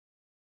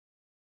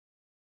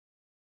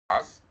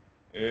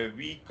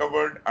we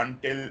covered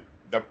until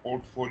the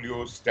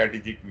portfolio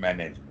strategic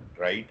management,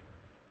 right?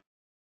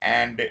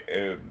 And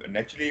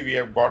naturally, we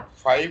have got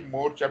 5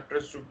 more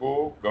chapters to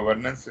go.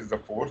 Governance is the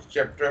 4th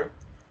chapter,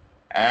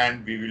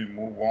 and we will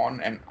move on.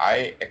 And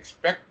I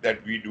expect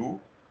that we do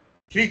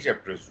 3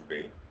 chapters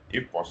today,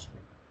 if possible.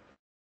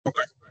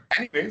 Okay.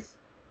 Anyways,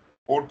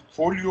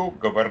 portfolio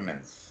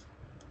governance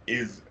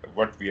is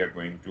what we are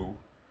going to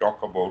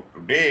talk about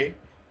today.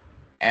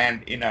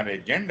 And in our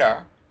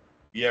agenda,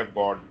 we have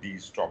got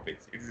these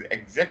topics. It is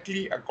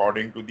exactly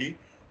according to the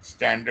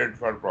standard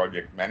for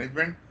project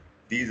management.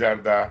 These are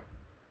the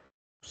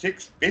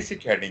 6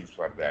 basic headings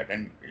for that,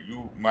 and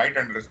you might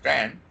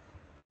understand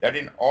that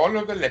in all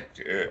of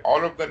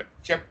the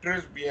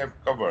chapters we have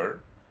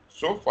covered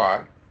so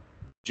far,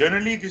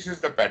 generally this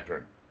is the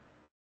pattern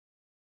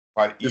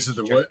for This is each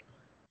the chapter. what?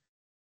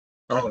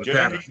 Oh, the pattern.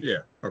 Generally,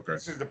 Yeah. Okay.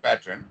 this is the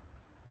pattern.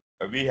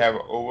 We have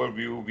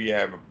overview, we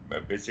have a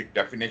basic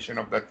definition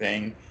of the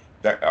thing,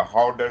 that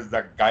how does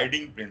the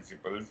guiding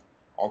principles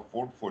of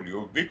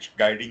portfolio, which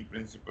guiding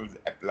principles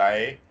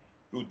apply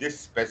to this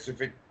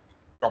specific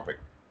topic.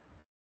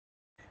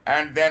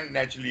 And then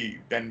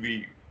naturally, then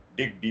we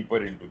dig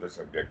deeper into the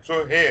subject.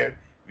 So here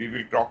we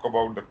will talk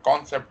about the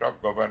concept of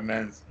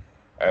governance.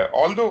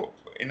 Although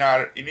in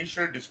our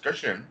initial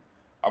discussion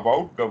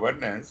about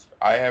governance,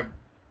 I have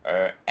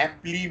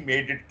amply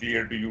made it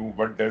clear to you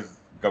what does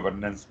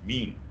governance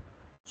mean.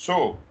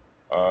 So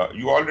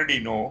you already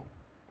know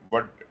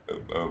what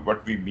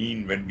what we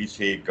mean when we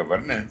say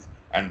governance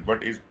and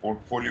what is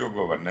portfolio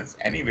governance.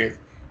 Anyways,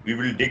 we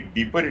will dig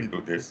deeper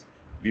into this.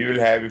 We will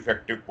have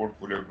effective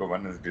portfolio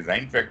governance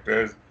design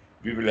factors.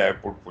 We will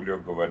have portfolio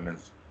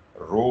governance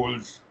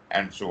roles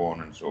and so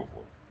on and so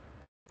forth.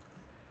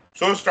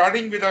 So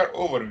starting with our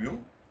overview,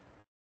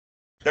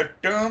 the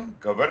term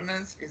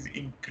governance is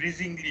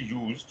increasingly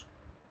used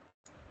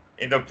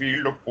in the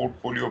field of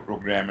portfolio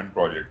program and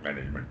project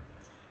management.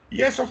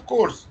 Yes, of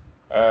course,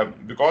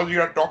 because we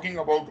are talking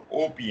about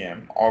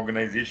OPM,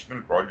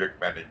 organizational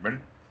project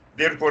management.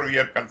 Therefore, we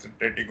are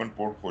concentrating on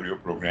portfolio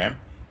program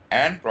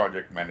and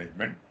project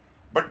management.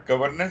 But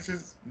governance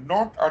is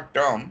not a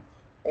term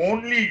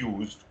only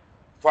used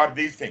for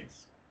these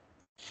things.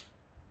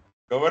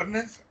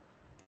 Governance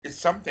is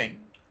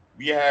something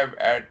we have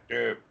at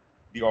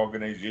the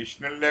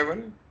organizational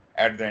level,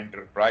 at the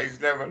enterprise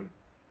level,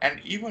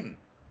 and even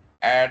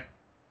at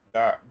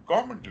the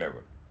government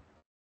level.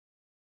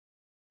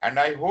 And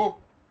I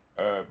hope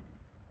uh,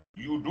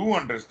 you do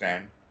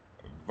understand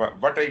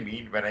what I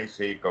mean when I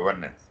say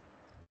governance.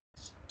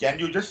 Can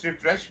you just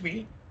refresh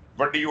me?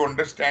 What do you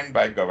understand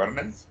by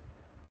governance?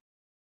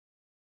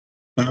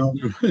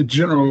 In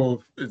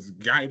general, it's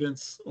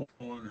guidance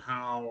on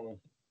how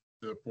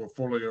the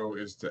portfolio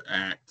is to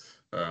act,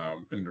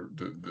 and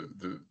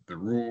the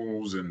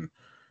rules and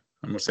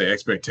I'm gonna say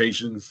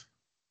expectations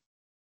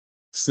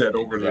set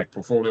over the Exactly.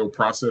 portfolio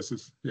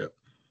processes. Yeah.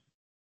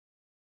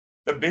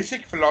 The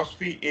basic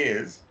philosophy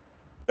is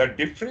the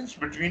difference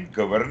between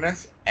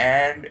governance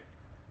and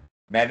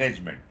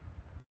management.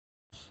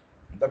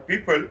 The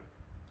people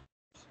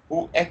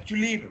who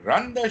actually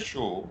run the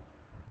show,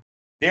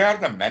 they are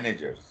the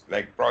managers,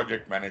 like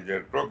project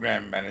manager,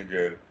 program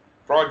manager,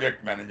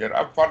 project manager,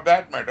 for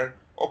that matter,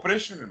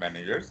 operational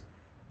managers.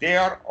 They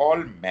are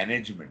all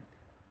management.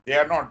 They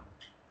are not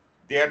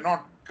they are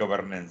not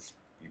governance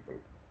people.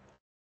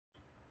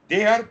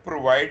 They are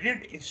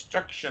provided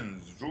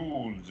instructions,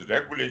 rules,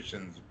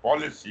 regulations,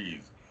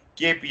 policies,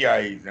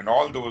 KPIs, and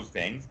all those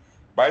things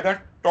by the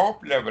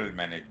top level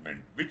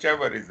management,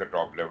 whichever is the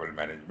top level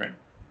management,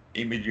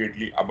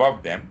 immediately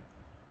above them.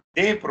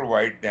 They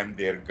provide them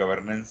their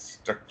governance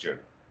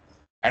structure.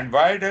 And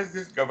why does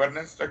this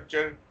governance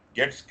structure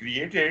gets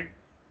created?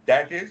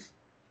 That is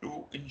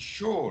to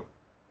ensure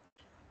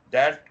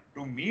that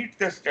to meet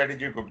the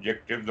strategic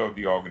objectives of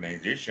the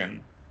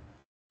organization,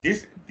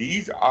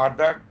 these are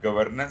the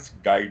governance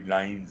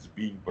guidelines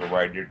being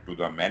provided to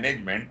the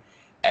management,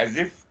 as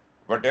if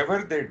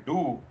whatever they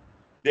do,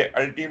 they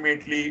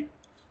ultimately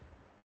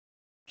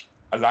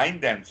align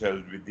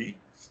themselves with the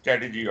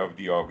strategy of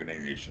the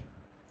organization,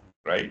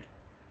 right?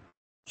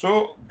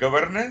 So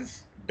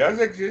governance does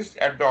exist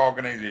at the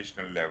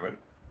organizational level,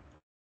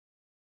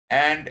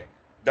 and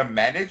the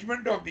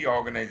management of the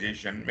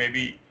organization may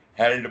be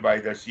held by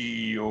the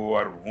CEO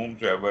or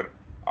whomsoever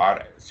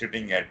are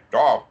sitting at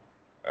top,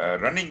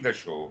 running the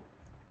show,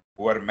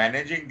 who are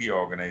managing the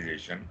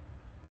organization.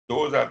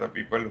 Those are the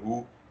people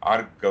who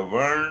are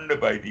governed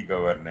by the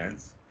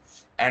governance,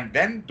 and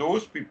then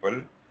those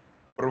people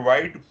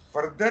provide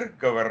further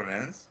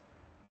governance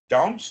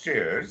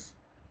downstairs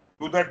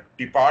to the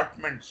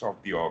departments of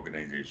the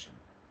organization.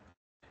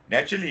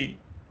 Naturally,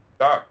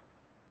 the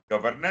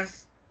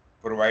governance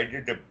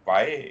provided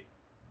by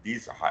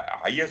these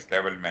highest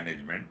level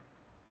management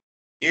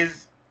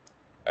is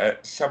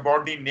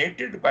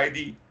subordinated by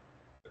the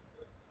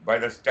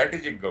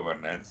strategic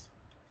governance,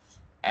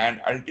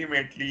 and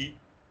ultimately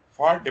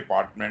for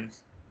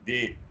departments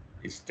they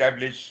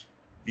establish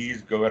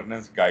these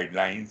governance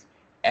guidelines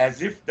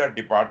as if the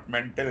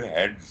departmental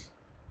heads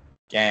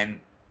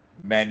can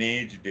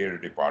manage their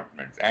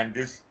departments. And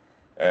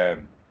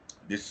um,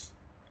 this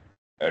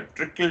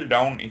trickle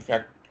down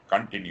effect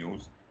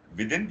continues.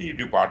 Within the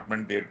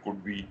department, there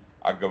could be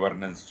a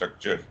governance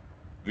structure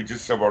which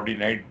is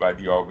subordinated by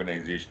the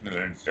organizational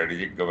and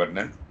strategic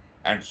governance,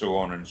 and so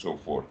on and so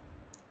forth.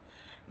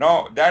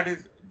 Now, that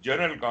is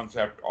general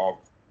concept of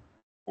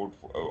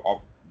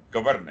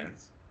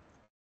governance.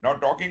 Now,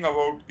 talking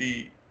about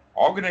the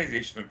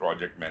organizational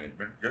project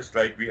management, just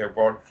like we have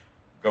got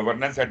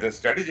governance at the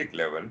strategic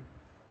level,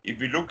 if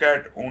we look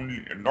at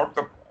only not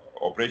the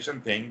operation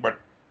thing, but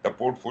the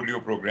portfolio,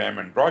 program,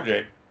 and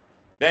project,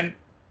 then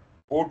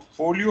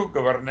portfolio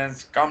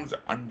governance comes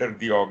under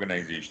the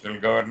organizational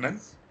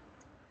governance,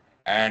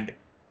 and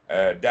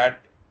that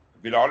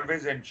will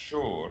always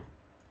ensure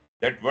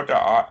that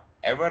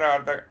whatever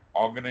are the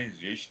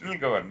organizational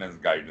governance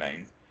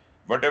guidelines,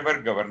 whatever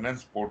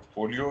governance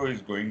portfolio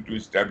is going to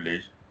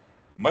establish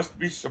must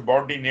be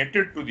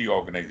subordinated to the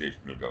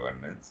organizational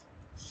governance.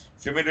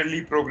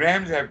 Similarly,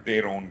 programs have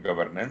their own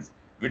governance,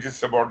 which is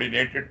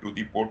subordinated to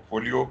the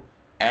portfolio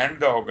and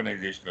the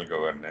organizational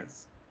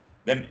governance.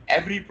 Then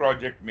every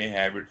project may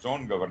have its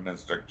own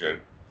governance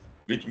structure,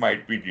 which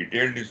might be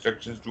detailed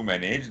instructions to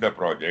manage the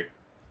project,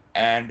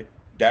 and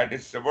that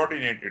is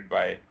subordinated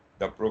by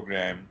the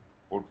program,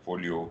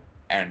 portfolio,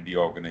 and the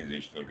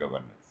organizational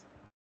governance.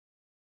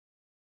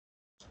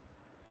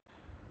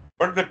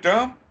 But the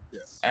term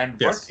Yes. and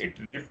what Yes. it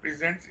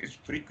represents is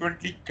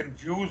frequently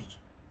confused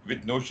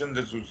with notions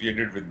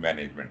associated with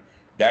management.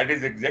 That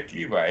is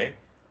exactly why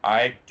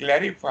I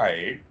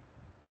clarified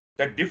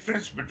the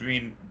difference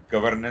between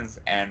governance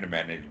and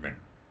management.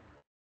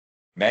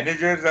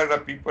 Managers are the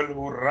people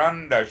who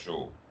run the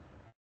show,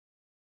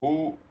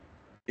 who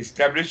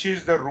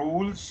establishes the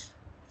rules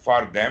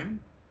for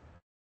them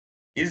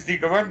is the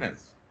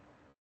governance.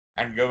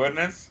 And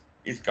governance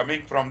is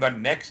coming from the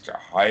next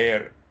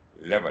higher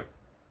level.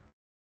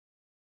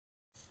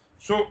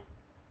 So,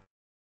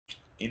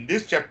 in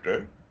this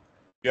chapter,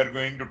 we are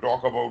going to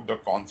talk about the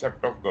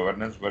concept of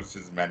governance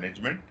versus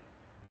management,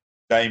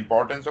 the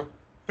importance of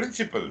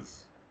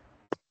principles,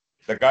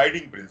 the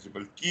guiding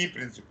principles, key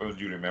principles.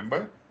 You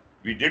remember,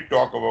 we did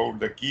talk about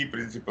the key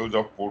principles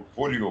of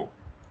portfolio.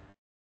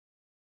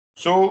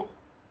 So,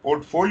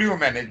 portfolio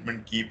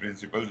management key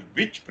principles,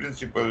 which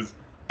principles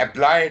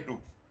apply to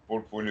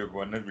portfolio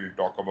governance, we'll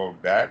talk about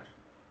that,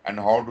 and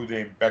how do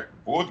they impact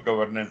both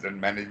governance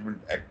and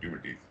management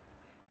activities.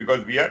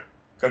 Because we are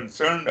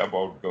concerned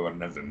about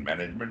governance and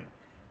management,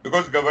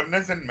 because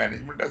governance and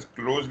management are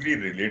closely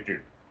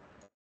related.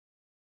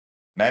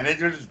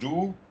 Managers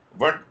do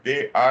what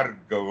they are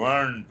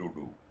governed to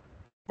do,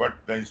 what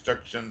the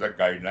instructions, the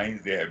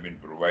guidelines they have been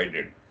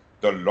provided.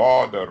 The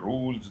law, the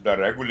rules, the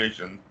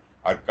regulations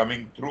are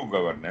coming through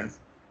governance,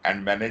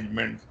 and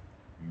management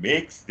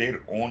makes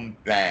their own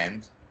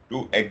plans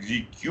to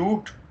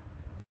execute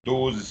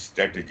those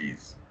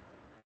strategies.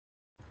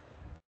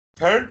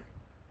 Third,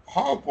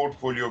 how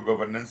portfolio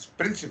governance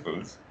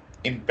principles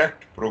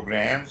impact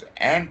programs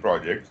and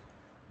projects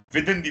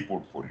within the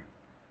portfolio.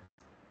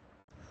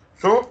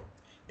 So,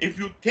 if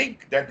you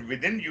think that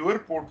within your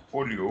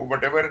portfolio,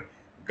 whatever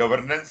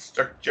governance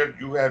structure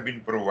you have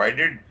been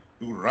provided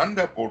to run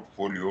the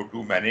portfolio,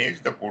 to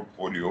manage the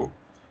portfolio,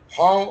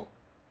 how,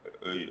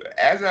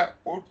 as a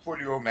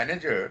portfolio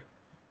manager,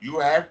 you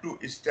have to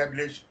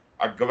establish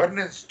a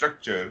governance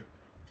structure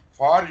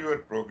for your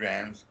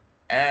programs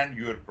and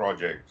your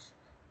projects,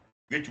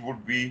 which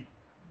would be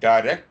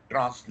direct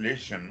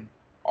translation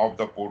of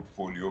the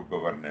portfolio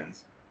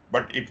governance,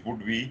 but it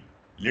would be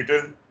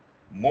little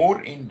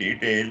more in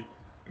detail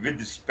with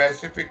the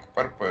specific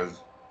purpose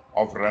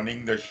of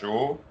running the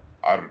show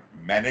or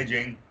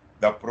managing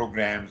the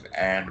programs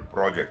and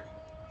projects.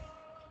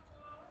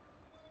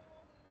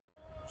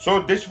 So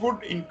this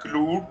would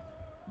include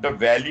the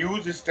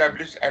values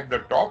established at the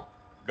top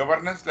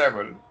governance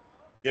level.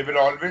 They will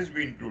always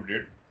be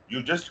included.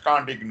 You just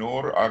can't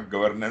ignore a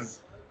governance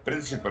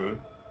principle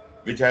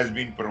which has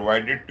been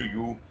provided to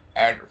you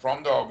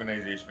from the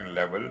organizational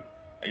level.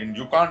 And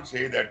you can't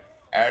say that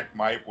at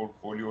my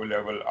portfolio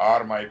level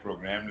or my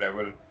program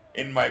level,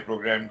 in my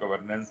program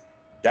governance,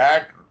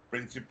 that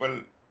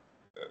principle,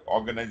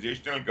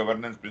 organizational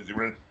governance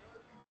principle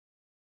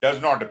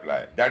does not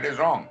apply. That is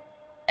wrong.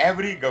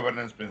 Every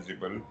governance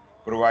principle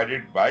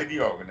provided by the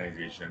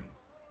organization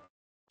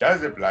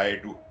does apply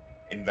to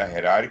in the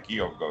hierarchy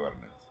of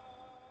governance.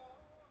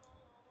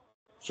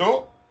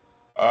 So,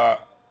 uh,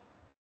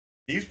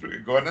 these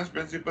governance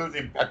principles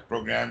impact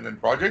programs and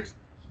projects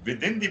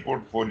within the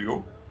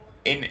portfolio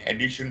in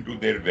addition to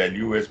their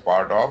value as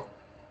part of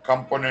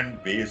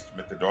component-based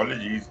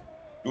methodologies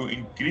to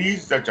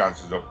increase the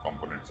chances of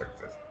component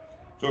success.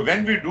 So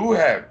when we do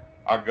have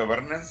a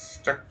governance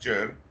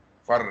structure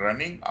for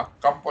running a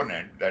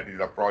component, that is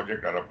a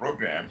project or a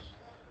program,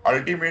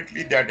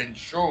 ultimately that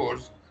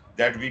ensures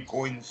that we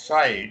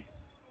coincide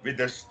with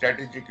the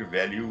strategic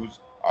values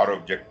or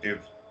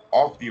objectives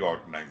of the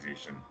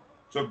organization.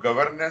 So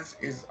governance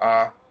is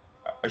a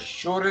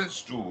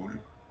assurance tool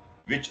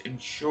which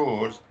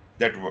ensures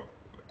that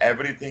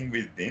everything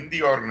within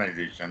the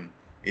organization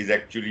is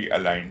actually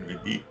aligned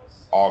with the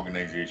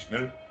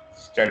organizational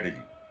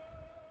strategy.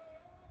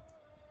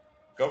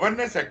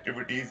 Governance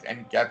activities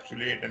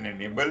encapsulate and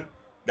enable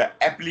the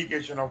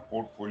application of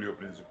portfolio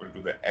principle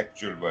to the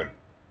actual work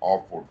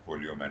of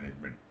portfolio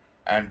management.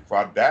 And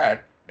for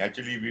that,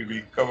 naturally, we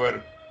will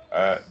cover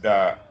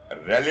the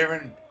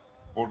relevant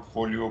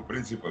portfolio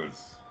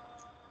principles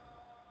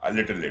a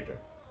little later.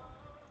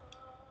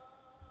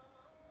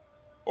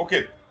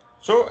 Okay,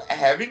 so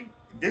having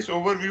this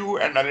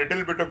overview and a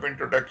little bit of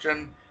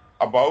introduction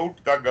about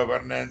the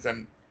governance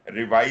and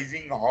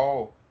revising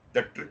how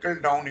the trickle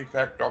down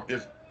effect of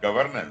this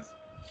governance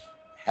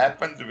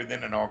happens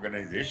within an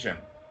organization,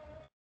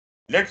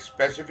 let's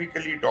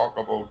specifically talk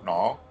about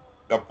now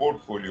the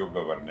portfolio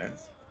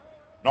governance.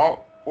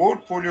 Now,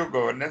 portfolio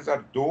governance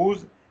are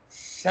those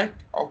set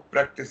of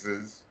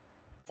practices,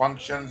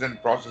 functions,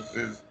 and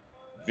processes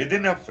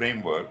within a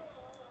framework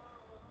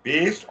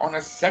based on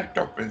a set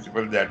of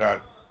principles that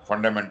are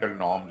fundamental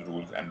norms,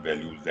 rules, and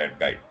values that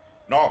guide.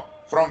 Now,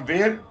 from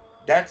where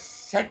that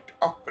set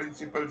of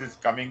principles is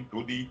coming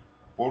to the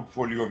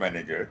portfolio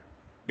manager,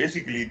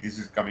 basically, this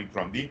is coming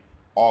from the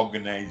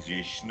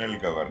organizational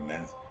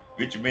governance,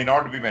 which may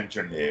not be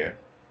mentioned here,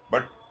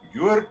 but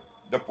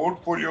the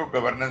portfolio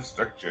governance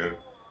structure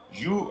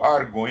you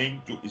are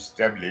going to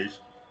establish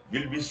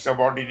will be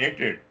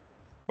subordinated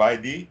by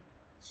the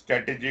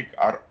strategic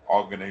or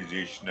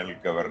organizational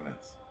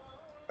governance,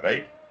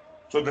 right?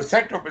 So the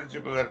set of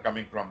principles are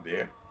coming from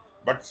there,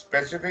 but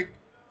specific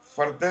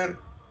further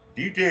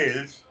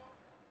details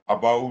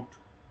about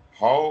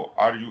how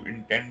are you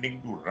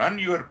intending to run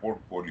your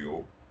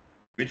portfolio,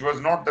 which was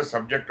not the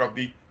subject of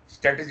the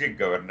strategic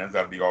governance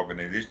or the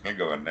organizational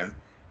governance.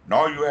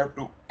 Now you have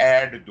to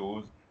add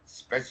those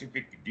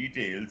specific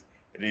details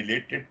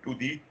related to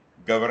the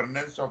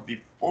governance of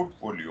the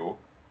portfolio.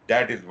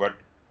 That is what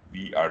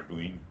we are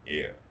doing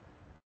here.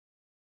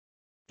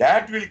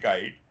 That will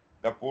guide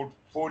the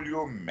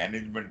portfolio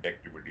management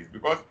activities,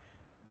 because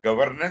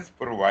governance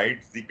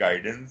provides the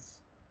guidance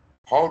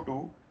how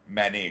to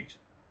manage.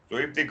 So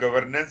if the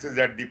governance is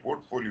at the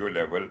portfolio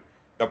level,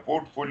 the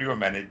portfolio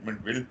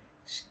management will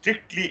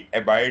strictly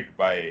abide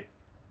by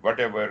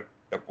whatever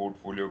the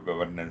portfolio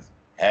governance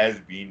has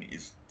been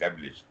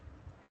established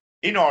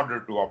in order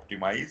to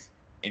optimize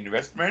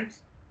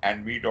investments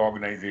and meet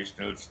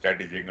organizational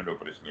strategic and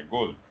operational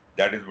goals.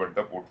 That is what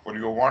the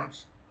portfolio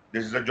wants.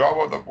 This is the job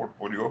of the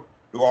portfolio,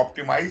 to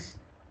optimize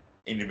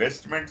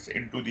investments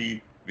into the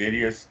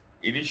various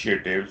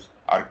initiatives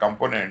or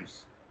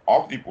components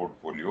of the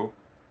portfolio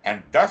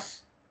and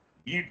thus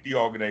meet the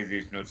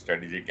organizational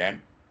strategic and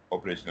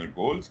operational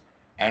goals.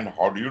 And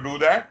how do you do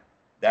that?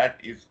 That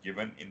is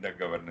given in the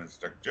governance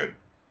structure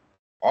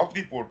of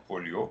the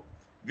portfolio,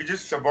 which is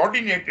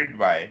subordinated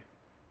by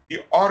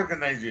the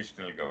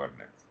organizational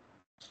governance.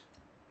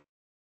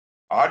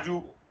 Are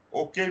you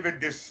okay with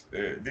this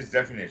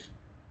definition?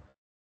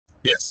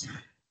 Yes.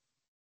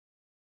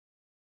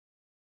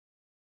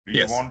 Do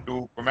you Yes. want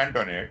to comment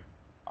on it,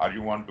 or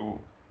you want to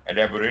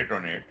elaborate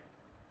on it?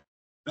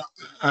 No,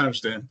 I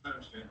understand.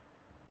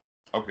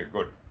 Okay,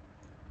 good.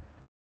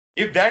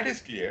 If that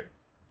is clear,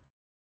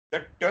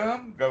 the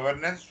term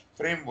governance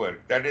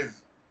framework, that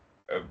is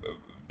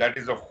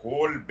a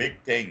whole big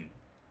thing.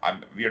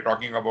 We are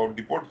talking about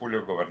the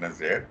portfolio governance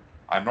here.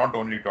 I'm not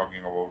only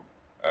talking about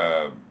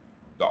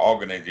the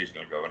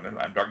organizational governance.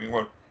 I'm talking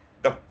about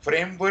the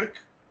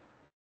framework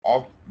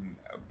of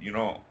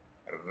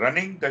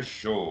running the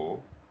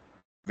show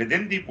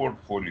within the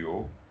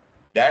portfolio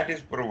that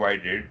is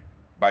provided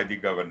by the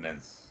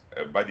governance,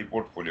 by the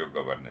portfolio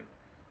governance.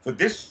 So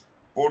this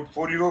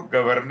portfolio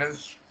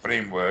governance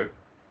framework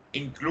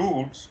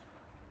includes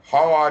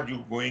how are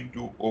you going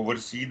to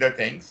oversee the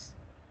things,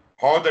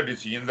 how the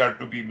decisions are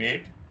to be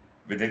made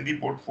within the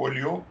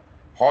portfolio,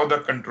 how the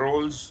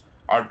controls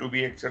are to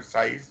be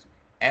exercised,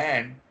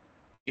 and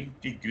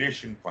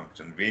integration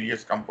function,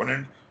 various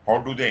components, how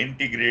do they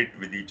integrate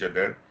with each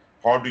other,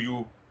 how do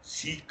you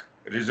seek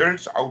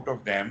results out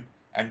of them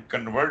and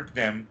convert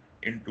them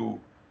into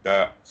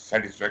the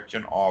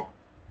satisfaction of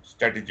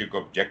strategic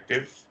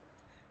objectives,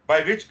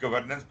 by which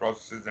governance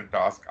processes and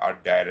tasks are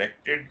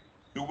directed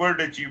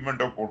toward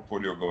achievement of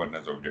portfolio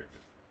governance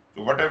objectives.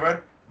 So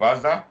whatever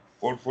was the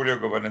portfolio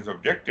governance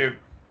objective,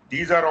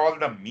 these are all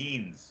the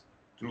means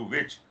through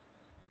which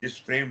this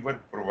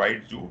framework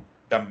provides you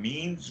the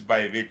means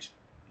by which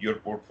your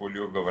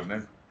portfolio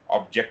governance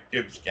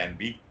objectives can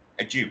be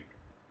achieved.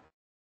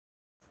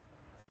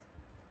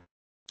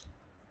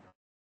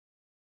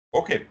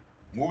 Okay,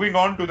 moving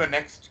on to the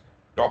next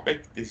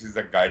topic. This is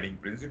the guiding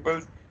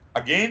principles.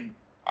 Again,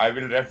 I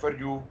will refer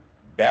you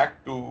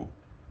back to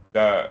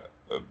the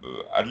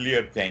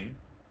earlier thing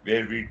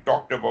where we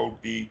talked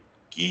about the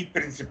key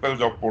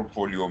principles of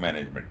portfolio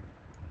management.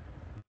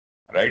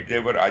 Right?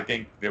 I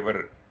think there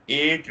were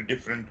 8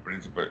 different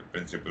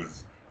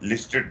principles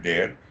listed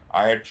there.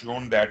 I had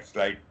shown that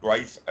slide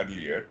twice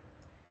earlier,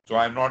 so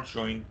I'm not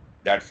showing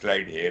that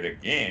slide here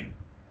again.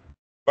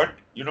 But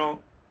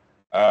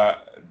uh,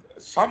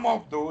 some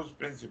of those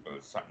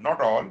principles, not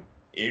all,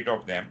 8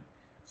 of them,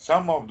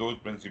 some of those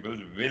principles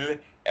will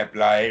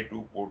apply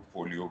to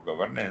portfolio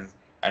governance,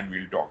 and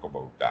we'll talk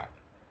about that.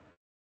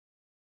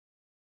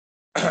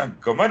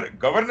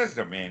 Governance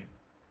domain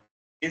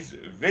is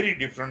very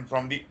different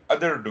from the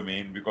other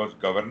domain because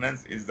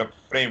governance is the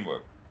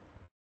framework,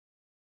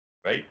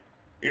 right?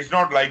 It's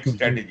not like Mhm.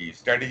 strategy.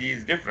 Strategy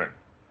is different.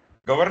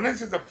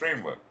 Governance is the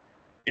framework.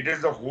 It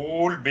is the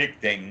whole big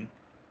thing,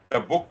 the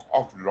book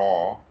of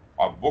law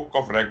or book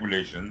of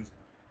regulations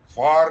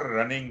for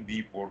running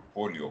the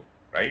portfolio,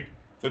 right?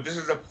 So this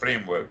is a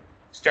framework.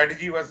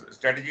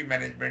 Strategy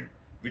management,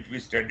 which we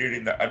studied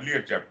in the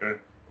earlier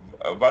chapter,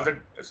 was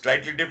a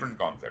slightly different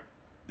concept.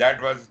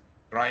 That was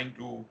trying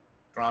to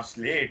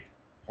translate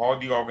how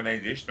the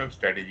organizational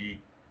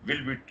strategy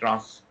will be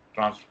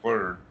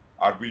transferred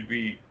or will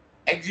be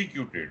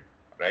executed,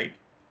 right?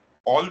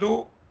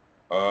 Although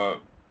uh,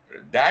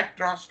 that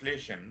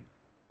translation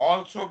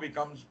also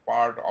becomes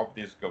part of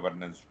this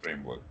governance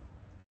framework,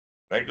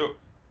 right? So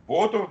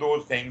both of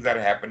those things are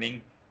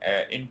happening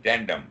in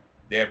tandem.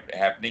 They're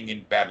happening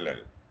in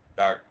parallel.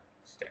 The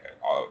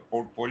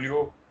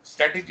portfolio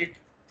strategic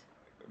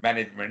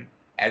management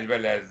as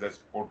well as the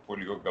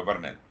portfolio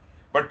governance.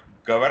 But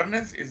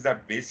governance is the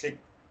basic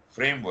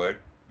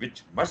framework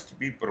which must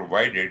be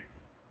provided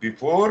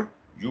before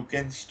you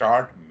can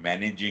start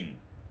managing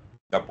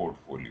the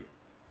portfolio.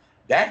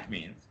 That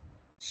means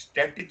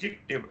strategic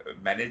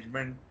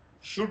management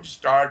should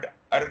start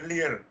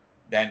earlier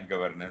than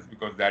governance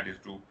because that is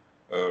to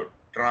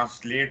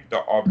translate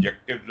the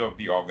objectives of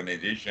the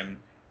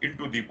organization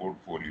into the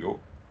portfolio.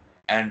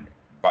 And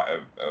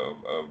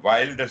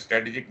while the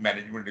strategic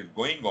management is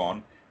going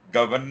on,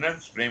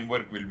 governance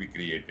framework will be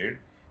created.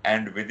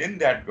 And within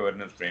that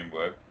governance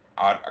framework,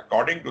 or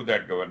according to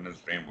that governance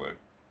framework,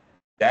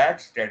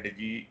 that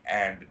strategy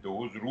and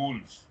those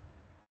rules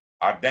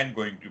are then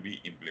going to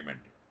be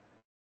implemented.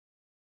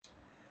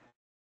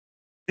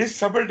 This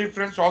subtle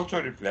difference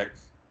also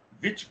reflects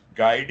which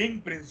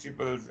guiding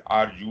principles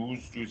are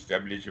used to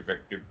establish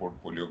effective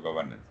portfolio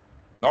governance.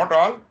 Not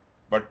all,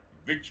 but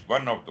which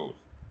one of those.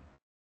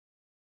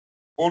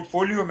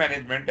 Portfolio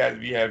management, as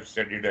we have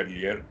studied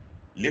earlier,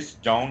 lists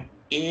down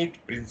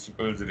 8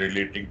 principles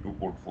relating to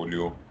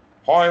portfolio.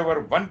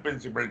 However, one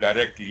principle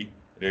directly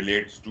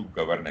relates to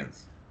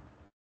governance.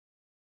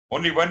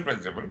 Only one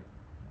principle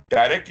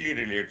directly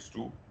relates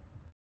to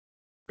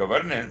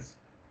governance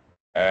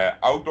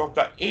out of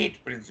the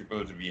 8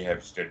 principles we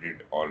have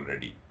studied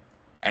already.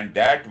 And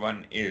that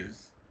one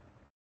is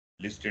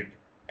listed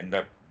in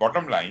the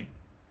bottom line: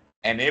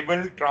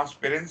 enable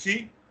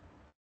transparency,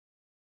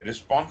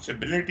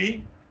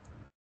 responsibility,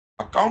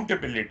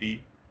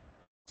 accountability,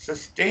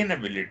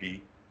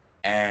 sustainability,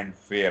 and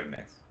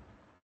fairness.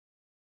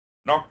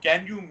 Now,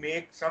 can you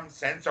make some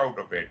sense out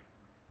of it?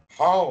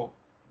 How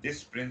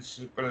this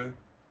principle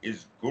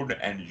is good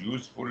and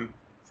useful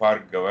for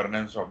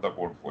governance of the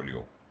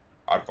portfolio,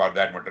 or for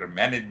that matter,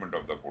 management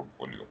of the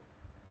portfolio?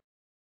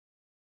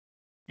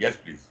 Yes,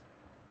 please.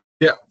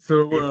 Yeah.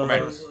 So Your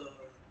comments.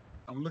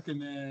 I'm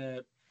looking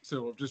at.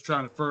 So I'm just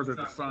trying to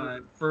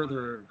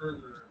further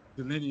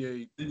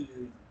delineate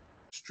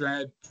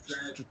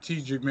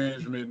strategic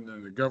management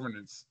and the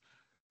governance.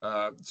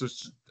 So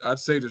I'd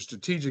say the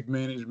strategic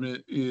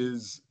management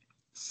is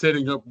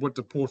setting up what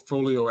the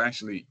portfolio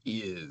actually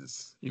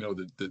is. You know,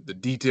 the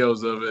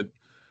details of it,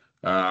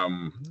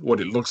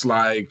 what it looks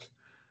like,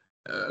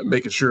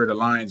 making sure it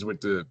aligns with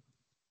the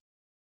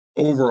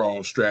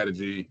overall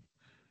strategy.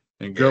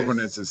 And Yes,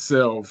 governance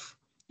itself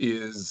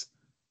is,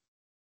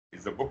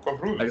 it's the book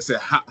of like I rules. said,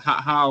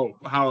 how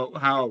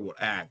it will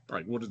act.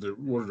 Like what are the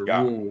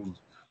Yeah, rules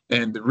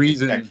and the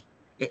reason,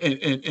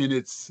 exactly. and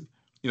it's,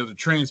 you know, the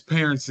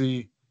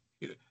transparency,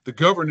 the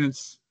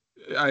governance.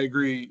 I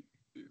agree,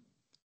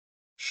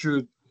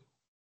 should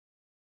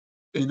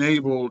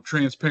enable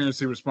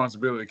transparency,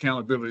 responsibility,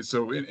 accountability.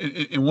 So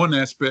in one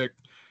aspect,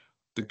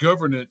 the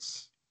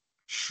governance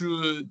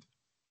should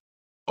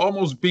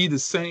almost be the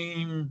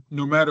same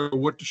no matter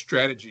what the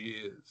strategy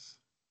is.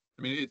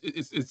 I mean,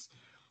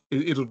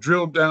 it'll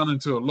drill down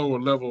into a lower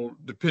level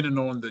depending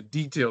on the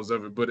details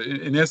of it. But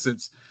in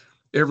essence,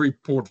 every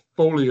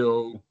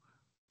portfolio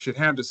should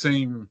have the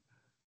same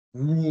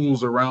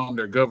rules around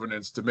their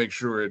governance to make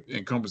sure it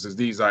encompasses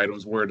these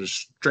items, where the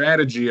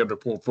strategy of the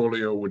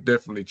portfolio would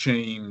definitely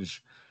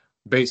change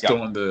based Yeah,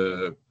 on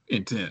the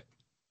intent.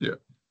 Yeah.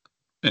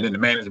 And then the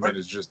management but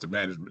is just the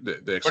management, the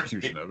but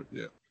execution of it.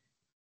 Yeah.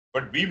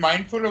 but be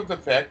mindful of the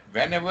fact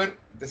whenever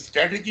the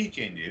strategy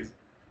changes,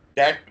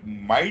 that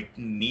might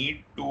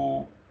need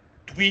to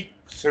tweak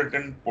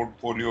certain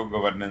portfolio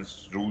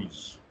governance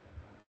rules,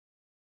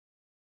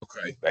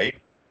 Okay. right?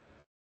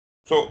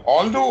 So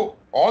although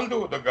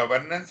the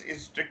governance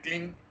is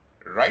trickling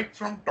right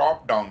from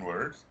top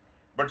downwards,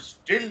 but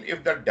still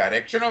if the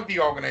direction of the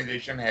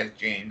organization has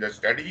changed, the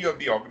strategy of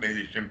the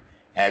organization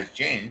has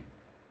changed,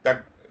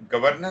 the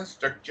governance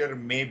structure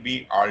may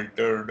be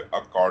altered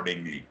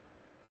accordingly.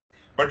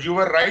 But you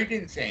were right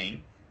in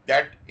saying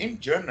that in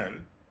general,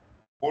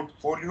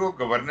 portfolio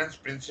governance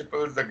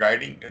principles, the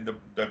guiding and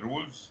the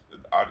rules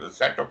are the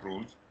set of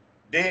rules,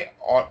 they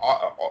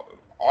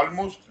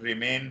almost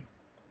remain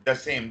the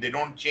same. They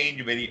don't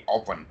change very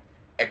often,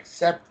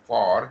 except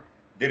for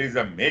there is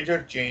a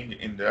major change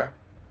in the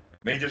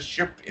major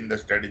shift in the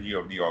strategy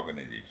of the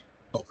organization,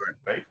 Okay.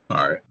 right?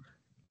 All right.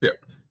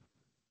 Yep.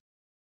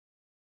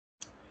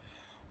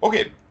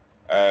 Okay.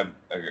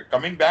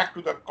 Coming back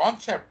to the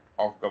concept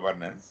of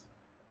governance,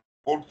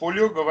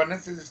 portfolio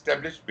governance is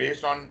established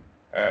based on,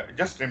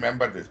 just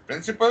remember this,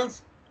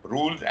 principles,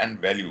 rules, and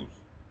values.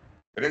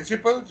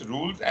 Principles,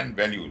 rules, and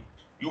values.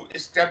 You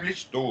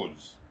establish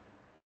those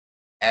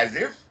as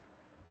if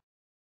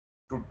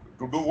to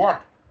do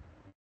what?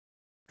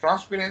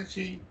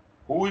 Transparency,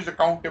 who is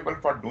accountable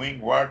for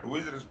doing what, who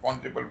is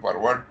responsible for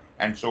what,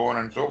 and so on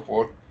and so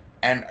forth.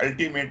 And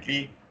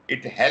ultimately,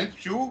 it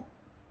helps you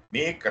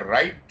make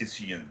right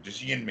decisions,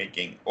 decision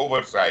making,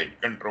 oversight,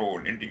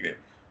 control, integrate,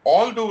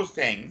 all those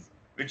things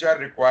which are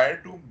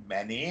required to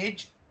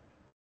manage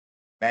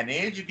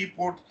the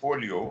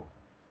portfolio.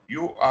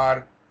 You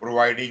are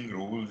providing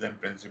rules and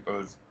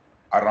principles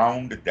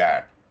around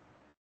that.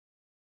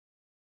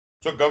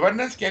 So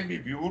governance can be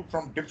viewed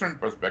from different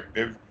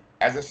perspectives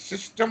as a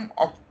system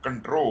of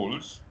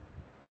controls,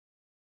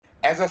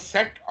 as a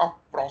set of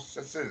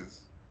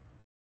processes,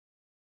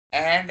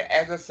 and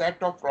as a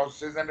set of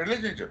processes and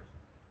relationships.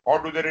 How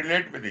do they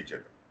relate with each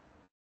other?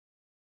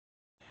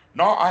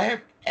 Now, I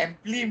have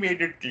amply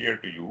made it clear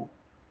to you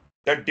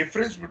the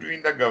difference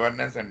between the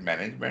governance and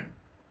management.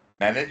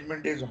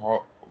 Management is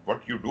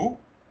what you do,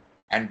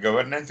 and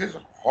governance is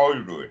how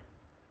you do it,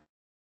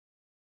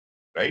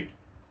 right?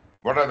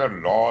 What are the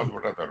laws?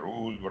 What are the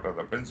rules? What are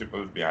the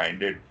principles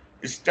behind it?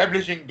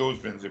 Establishing those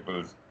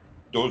principles,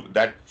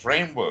 that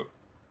framework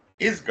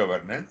is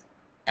governance,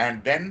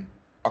 and then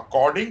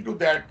according to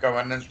that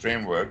governance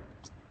framework,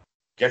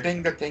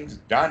 getting the things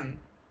done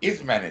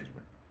is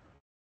management.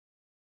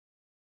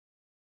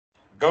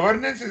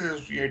 Governance is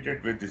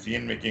associated with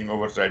decision making,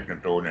 oversight,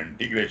 control, and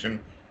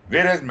integration,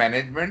 whereas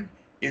management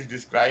is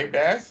described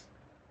as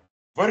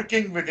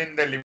working within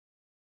the limits.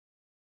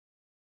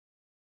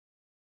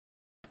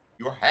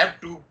 You have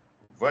to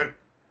work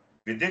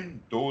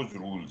within those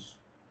rules,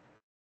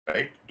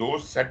 right?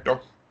 Those set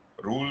of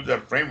rules or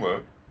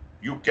framework,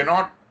 you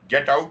cannot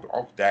get out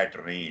of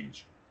that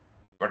range.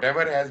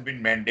 Whatever has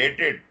been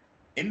mandated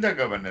in the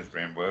governance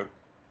framework,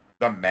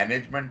 the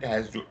management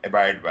has to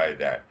abide by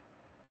that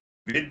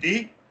with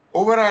the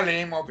overall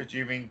aim of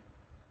achieving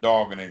the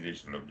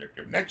organizational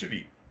objective.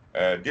 Naturally,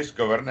 this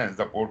governance,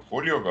 the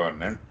portfolio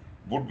governance,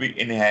 would be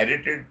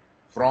inherited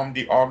from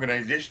the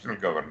organizational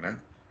governance.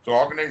 So,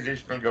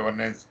 organizational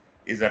governance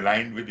is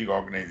aligned with the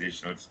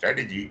organizational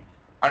strategy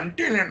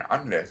until and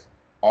unless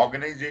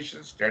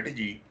organizational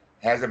strategy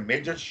has a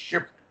major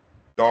shift,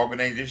 the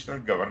organizational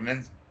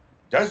governance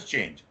does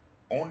change.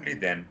 Only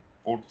then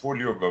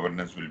portfolio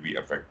governance will be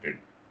affected.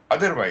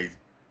 Otherwise,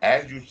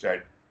 as you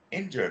said,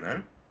 in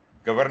general,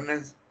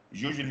 governance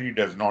usually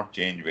does not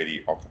change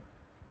very often.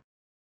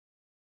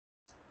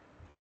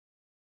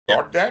 Yep.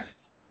 Got that?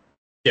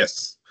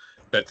 Yes.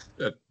 That's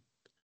a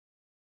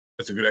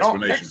good Now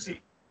explanation.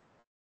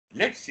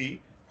 let's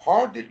see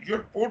how did your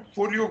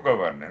portfolio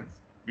governance.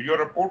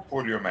 You're a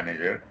portfolio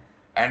manager,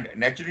 and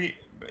naturally,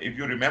 if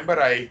you remember,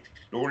 I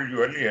told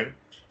you earlier,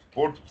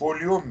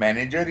 portfolio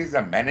manager is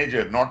a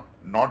manager,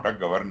 not a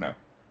governor.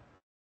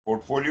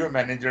 Portfolio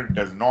manager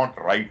does not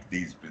write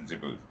these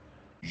principles.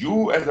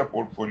 You, as a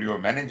portfolio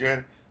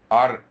manager,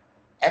 are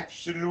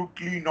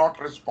absolutely not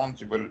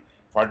responsible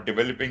for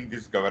developing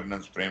this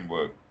governance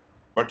framework.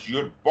 But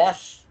your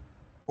boss,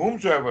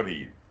 whomsoever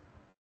he is,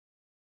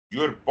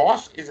 your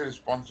boss is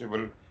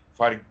responsible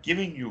for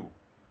giving you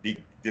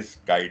this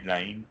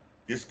guideline,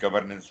 this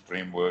governance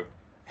framework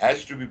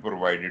has to be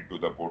provided to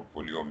the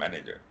portfolio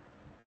manager.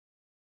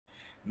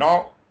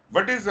 Now,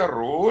 what is the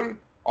role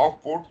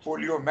of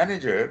portfolio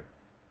manager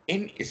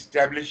in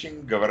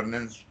establishing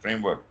governance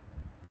framework?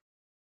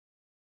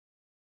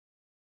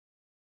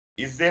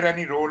 Is there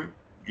any role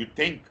you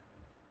think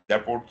the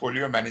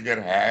portfolio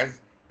manager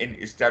has in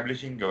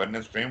establishing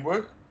governance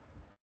framework?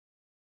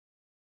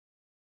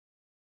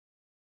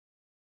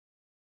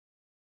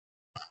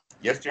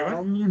 Yes,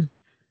 Steven?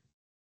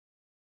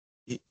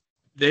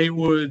 They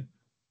would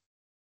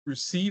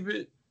receive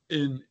it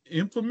and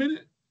implement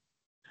it.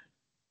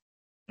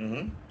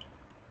 Mm-hmm.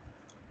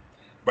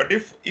 But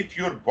if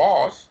your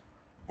boss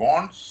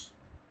wants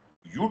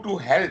you to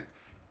help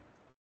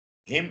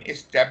him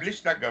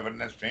establish the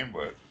governance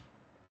framework,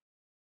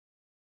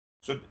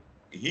 so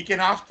he can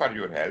ask for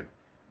your help.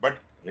 But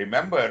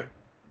remember,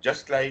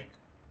 just like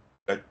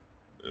the,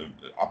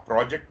 a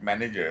project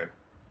manager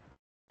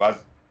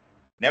was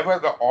never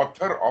the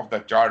author of the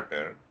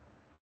charter,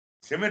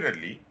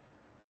 similarly,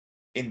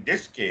 in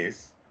this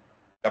case,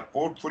 the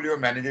portfolio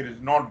manager is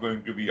not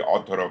going to be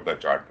author of the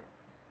charter.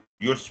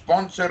 Your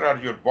sponsor or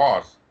your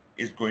boss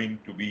is going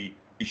to be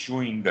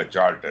issuing the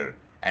charter,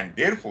 and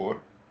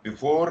therefore,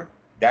 before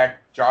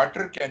that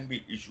charter can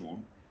be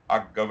issued,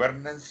 a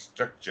governance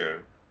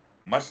structure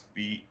must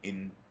be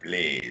in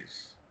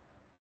place.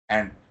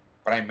 And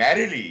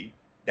primarily,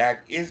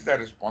 that is the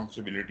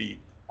responsibility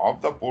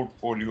of the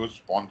portfolio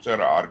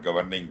sponsor or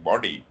governing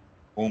body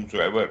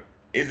whomsoever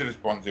is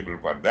responsible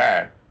for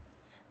that,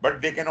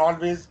 but they can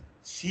always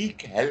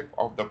seek help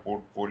of the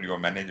portfolio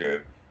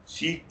manager,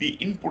 seek the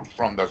input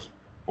from the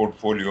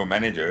portfolio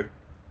manager,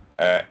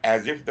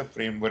 as if the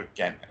framework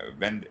can,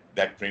 when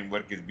that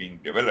framework is being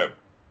developed,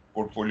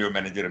 portfolio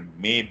manager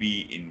may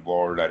be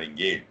involved or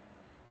engaged.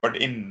 But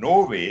in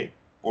no way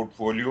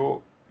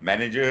portfolio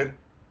manager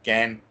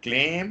can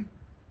claim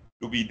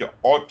to be the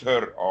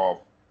author of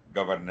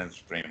governance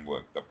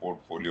framework. The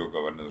portfolio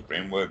governance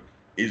framework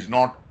is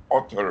not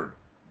authored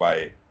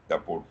by the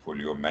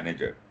portfolio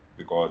manager,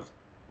 because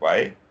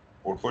why?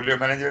 Portfolio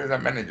manager is a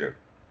manager,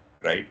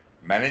 right?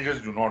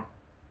 Managers do not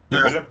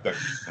develop the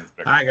governance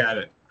I practice. got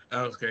it.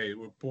 Okay,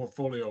 with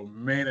portfolio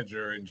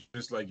manager, and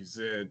just like you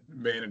said,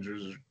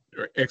 managers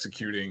are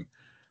executing.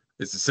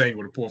 It's the same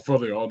with a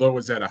portfolio. Although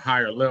it's at a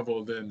higher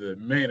level than the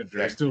manager,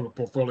 it's Exactly. still a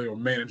portfolio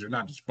manager,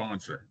 not the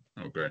sponsor.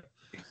 Okay.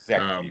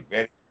 Exactly. Um,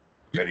 Very,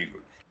 very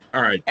good.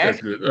 all right,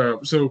 that's And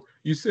good. So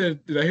you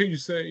said, did I hear you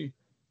say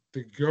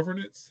the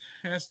governance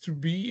has to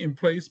be in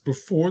place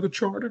before the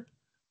charter?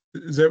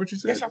 Is that what you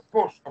yes, said? of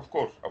course, of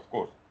course, of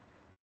course.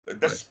 The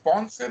Right.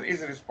 sponsor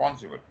is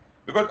responsible,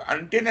 because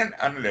until and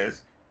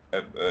unless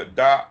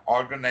the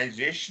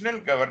organizational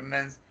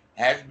governance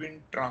has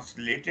been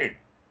translated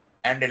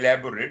and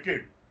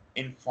elaborated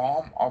in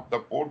form of the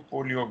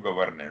portfolio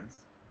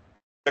governance,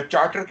 the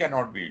charter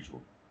cannot be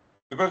issued,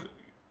 because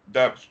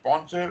the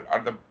sponsor or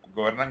the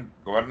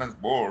governance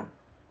board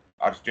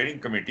or steering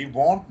committee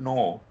won't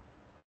know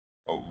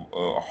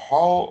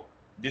how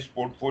this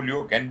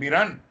portfolio can be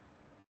run,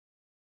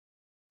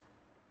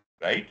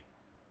 right?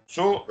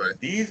 So Right.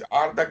 these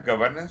are the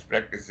governance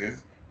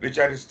practices which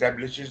are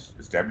established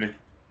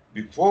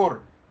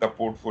before the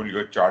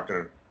portfolio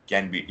charter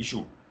can be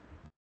issued.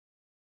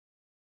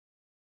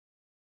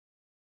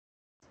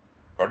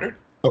 Got it?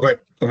 Okay.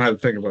 I'll have to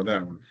think about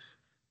that one.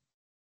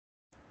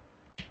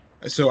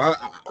 So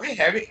Okay,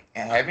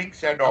 having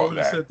said I all would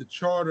have that, said the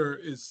charter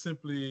is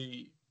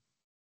simply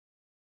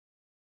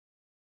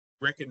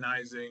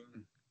recognizing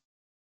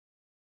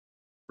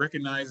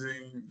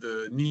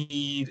the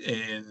need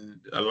and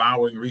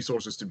allowing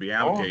resources to be no,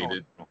 no,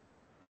 allocated. no.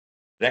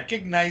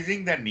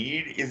 Recognizing the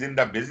need is in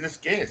the business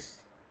case.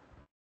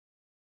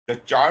 The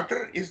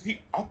charter is the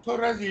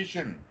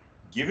authorization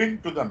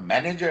given to the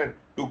manager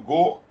to Right.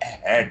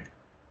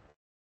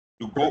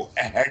 go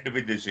ahead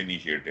with this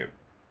initiative.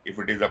 If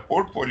it is a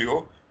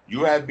portfolio,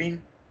 you have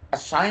been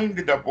assigned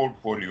the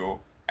portfolio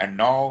and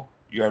now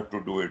you have to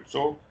do it.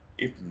 So,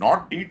 if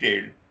not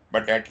detailed,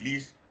 but at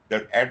least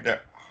at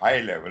the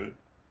high level,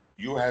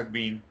 you have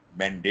been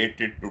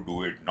mandated to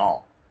do it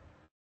now.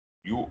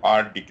 You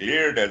are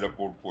declared as a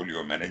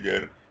portfolio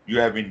manager. You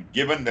have been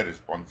given the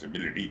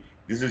responsibility.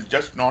 This is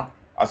just not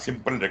a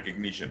simple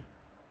recognition,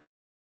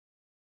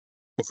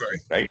 Okay.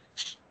 right?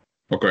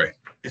 Okay.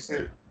 This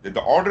is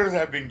the orders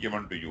have been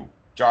given to you.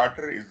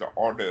 Charter is the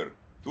order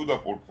to the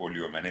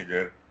portfolio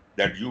manager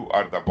that you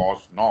are the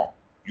boss now.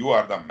 You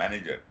are the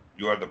manager.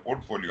 You are the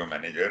portfolio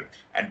manager,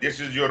 and this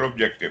is your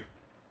objective.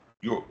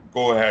 You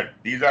go ahead.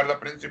 These are the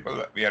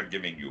principles we are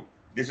giving you.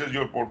 This is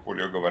your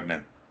portfolio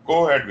governance.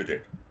 Go ahead with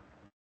it.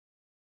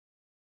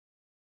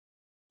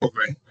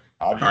 Okay.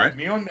 Are All you with right.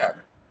 me on that?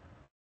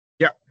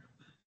 Yeah.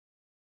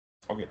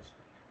 Okay.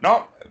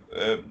 Now,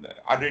 uh,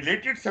 a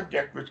related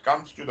subject which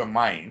comes to the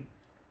mind,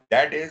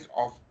 that is,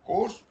 of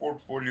course,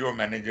 portfolio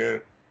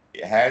manager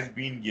has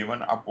been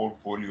given a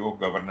portfolio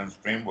governance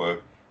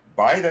framework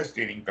by the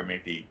steering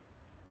committee.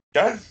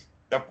 Does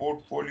the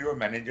portfolio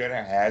manager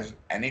has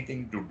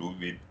anything to do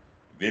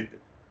with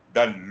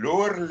the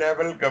lower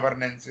level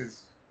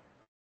governances?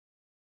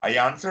 I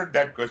answered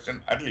that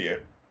question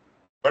earlier,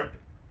 but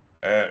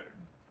uh,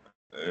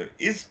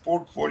 is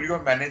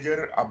portfolio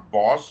manager a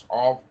boss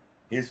of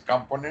his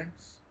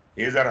components,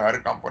 his or her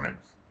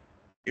components?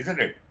 Isn't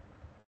it?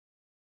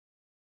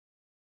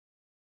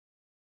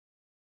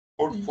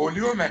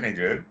 Portfolio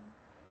manager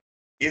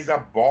is a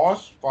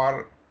boss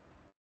for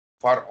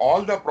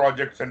all the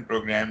projects and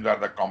programs or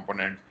the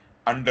components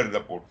under the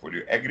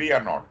portfolio. Agree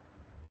or not?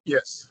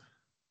 Yes.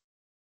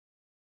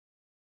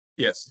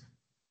 Yes.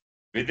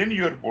 Within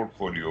your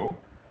portfolio,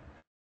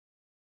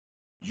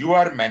 you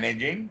are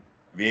managing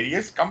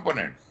various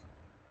components.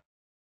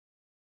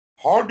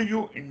 How do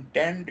you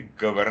intend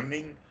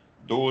governing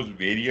those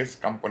various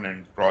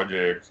components,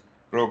 projects,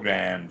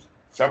 programs,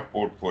 sub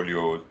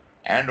portfolios,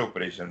 and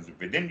operations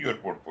within your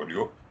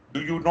portfolio?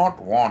 Do you not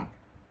want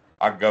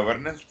a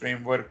governance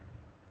framework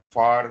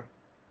for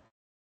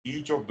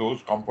each of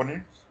those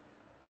components?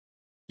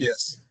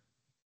 Yes.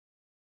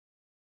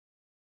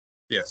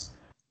 Yes.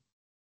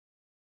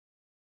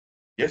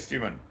 Yes,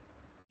 Stephen.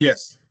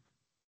 Yes.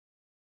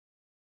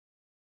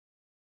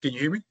 Can you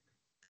hear me?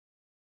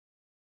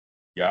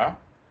 Yeah.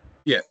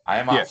 Yeah. I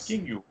am Yes.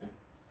 asking you,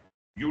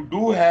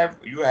 you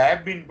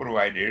have been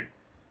provided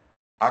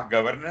a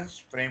governance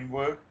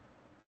framework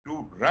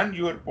to run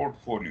your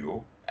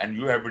portfolio, and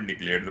you have been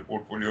declared the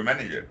portfolio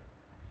manager.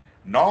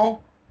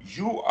 Now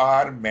you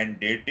are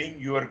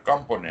mandating your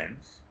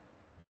components,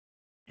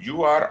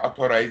 you are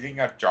authorizing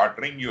or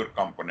chartering your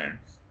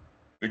components,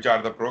 which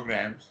are the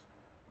programs,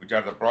 which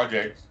are the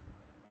projects,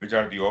 which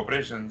are the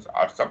operations,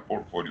 are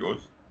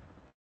sub-portfolios.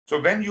 So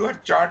when you are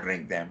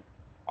chartering them,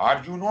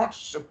 are you not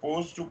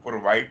supposed to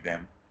provide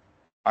them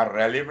a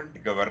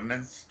relevant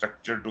governance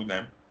structure to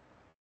them?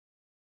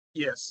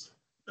 Yes,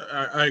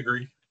 I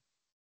agree.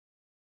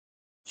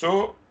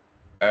 So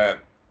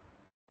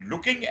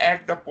looking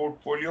at the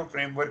portfolio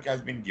framework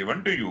has been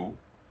given to you,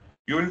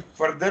 you will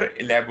further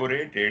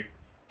elaborate it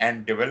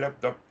and develop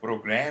the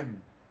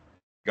program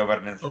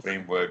governance Okay.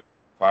 framework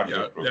for your Yeah,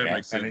 that program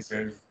makes sense.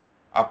 managers,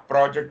 a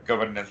project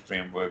governance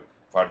framework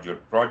for your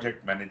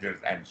project managers,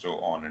 and so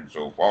on and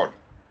so forth.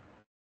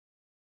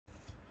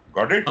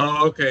 Got it?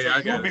 Oh, okay, So I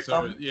you got it.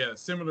 So become, yeah,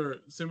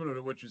 similar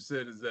to what you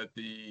said is that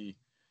the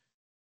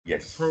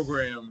yes,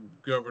 program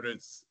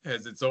governance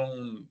has its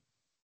own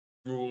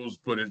rules,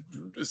 but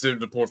it's in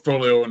the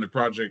portfolio and the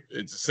project.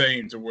 It's the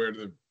same to where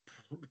the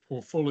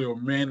portfolio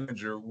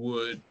manager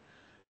would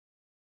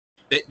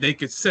they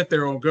could set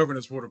their own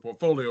governance for the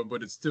portfolio,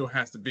 but it still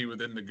has to be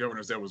within the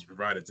governance that was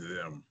provided to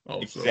them.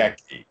 Also,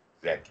 exactly,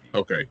 exactly,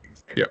 okay,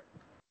 exactly. yeah,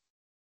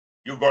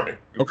 You got it.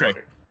 You okay, got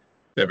it.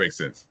 that makes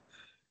sense.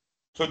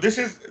 So this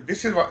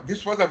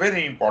was a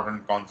very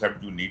important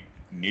concept you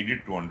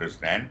needed to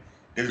understand.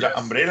 There is the Yes.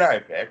 umbrella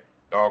effect,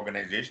 the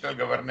organizational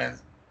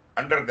governance,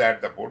 under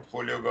that the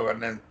portfolio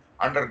governance,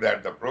 under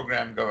that the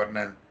program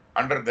governance,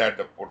 under that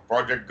the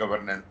project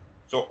governance.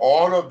 So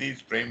all of these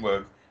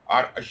frameworks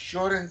are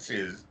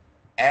assurances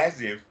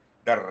as if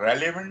the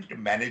relevant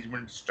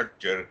management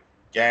structure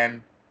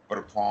can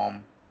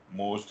perform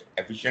most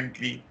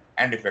efficiently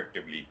and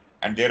effectively.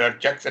 And there are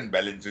checks and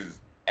balances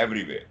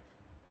everywhere.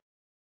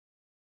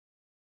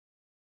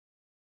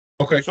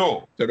 Okay,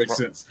 So, that makes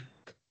sense.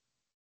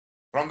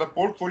 from the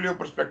portfolio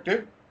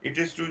perspective, it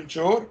is to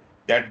ensure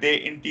that they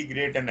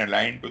integrate and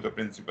align to the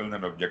principles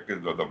and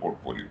objectives of the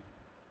portfolio.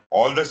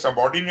 All the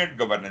subordinate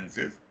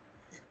governances,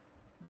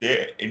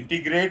 they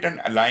integrate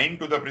and align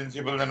to the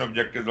principles and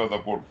objectives of the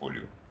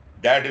portfolio.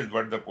 That is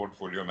what the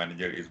portfolio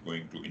manager is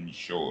going to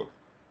ensure.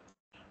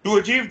 To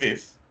achieve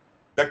this,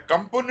 the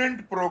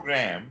component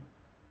program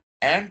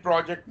and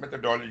project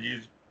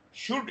methodologies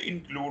should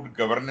include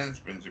governance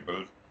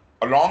principles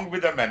along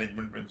with the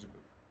management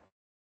principles.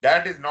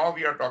 That is, now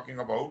we are talking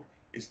about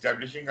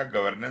establishing a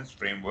governance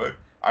framework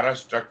or a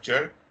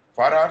structure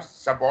for our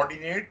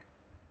subordinate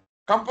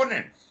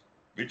components,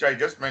 which I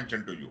just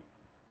mentioned to you.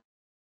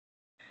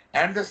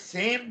 And the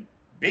same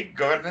big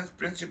governance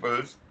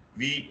principles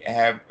we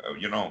have,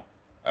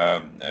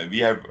 we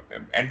have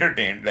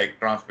entertained, like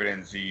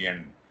transparency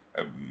and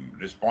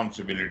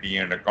responsibility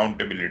and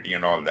accountability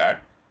and all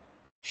that,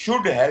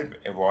 should help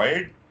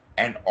avoid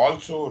and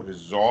also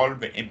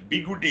resolve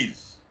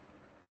ambiguities,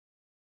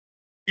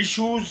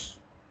 issues,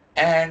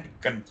 and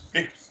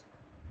conflicts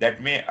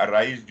that may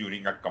arise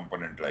during a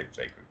component life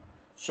cycle.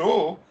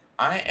 So,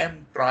 I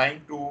am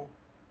trying to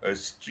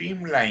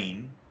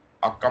streamline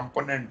a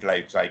component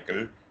life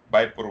cycle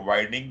by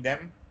providing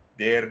them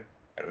their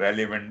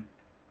relevant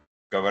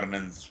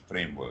governance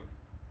framework.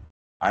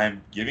 I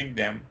am giving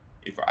them,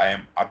 if I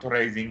am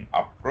authorizing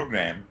a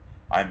program,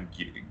 I'm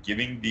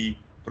giving the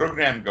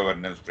program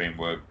governance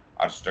framework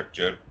or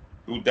structure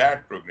to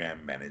that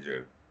program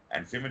manager,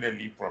 and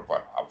similarly for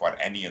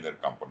any other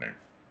component,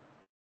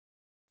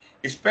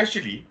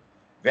 especially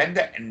when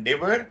the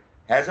endeavor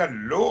has a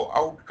low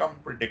outcome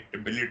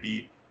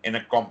predictability in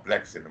a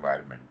complex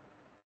environment.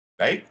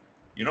 Right?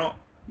 You know,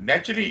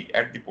 naturally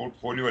at the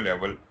portfolio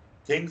level,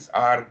 things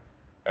are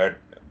uh,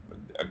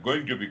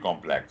 going to be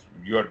complex.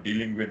 You are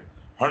dealing with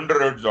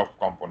hundreds of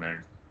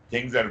components.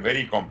 Things are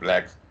very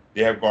complex.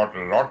 They have got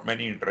a lot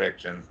many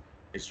interactions.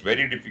 It's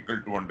very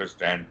difficult to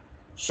understand.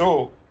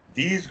 So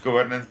these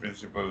governance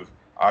principles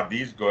or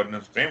these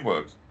governance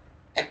frameworks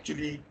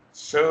actually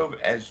serve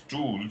as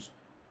tools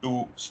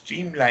to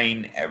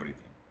streamline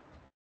everything.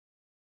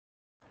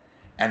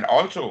 And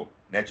also,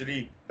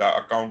 naturally, the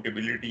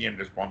accountability and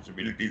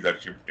responsibilities are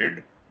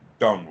shifted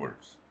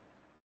downwards.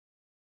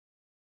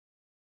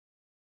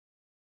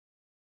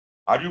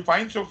 Are you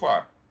fine so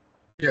far?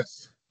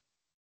 Yes.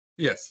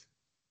 Yes.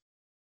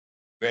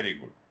 Very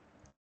good.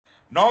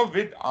 Now,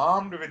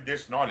 armed with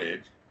this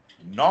knowledge,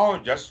 now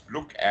just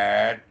look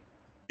at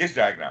this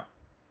diagram.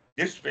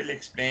 This will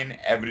explain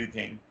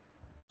everything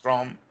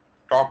from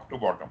top to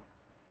bottom.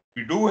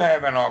 We do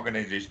have an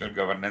organizational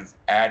governance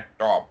at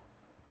top,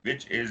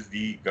 which is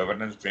the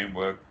governance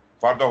framework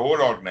for the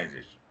whole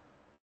organization,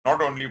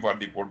 not only for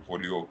the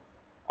portfolio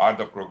or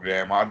the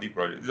program or the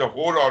project. It's a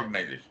whole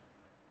organization.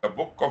 The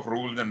book of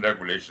rules and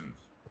regulations,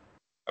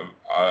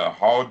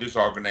 how this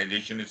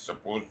organization is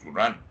supposed to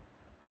run,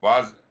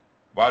 was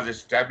was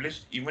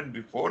established even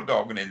before the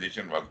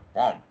organization was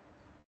formed.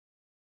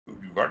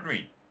 You got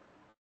me?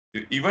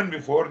 Even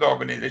before the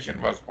organization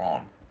was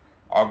formed,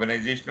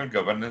 organizational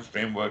governance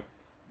framework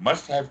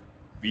must have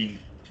been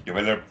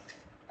developed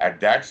at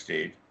that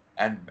stage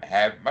and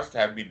have must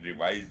have been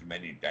revised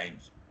many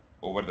times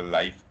over the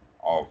life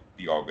of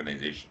the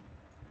organization.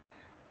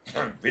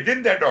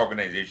 Within that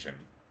organization,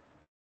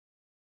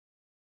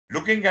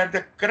 looking at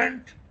the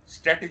current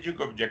strategic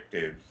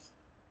objectives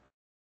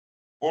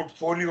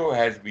portfolio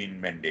has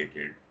been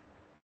mandated,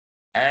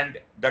 and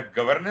the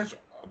governance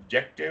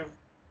objective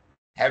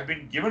have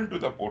been given to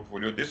the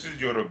portfolio. This is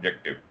your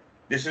objective.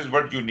 This is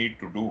what you need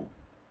to do.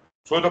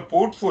 So the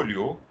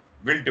portfolio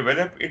will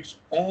develop its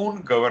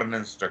own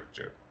governance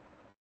structure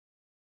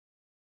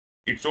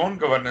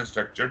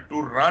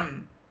to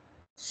run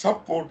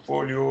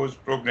sub-portfolios,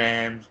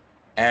 programs,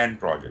 and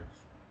projects,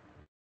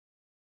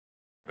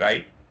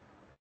 right?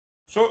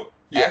 So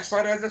as Yes.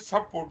 far as the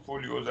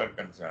sub-portfolios are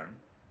concerned,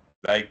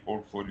 like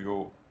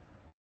portfolio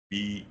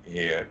B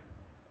here,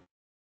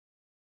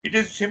 it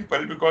is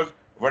simple because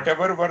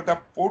whatever were the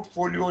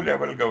portfolio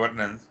level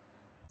governance,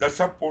 the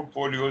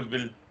sub-portfolios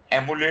will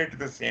emulate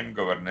the same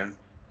governance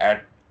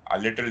at a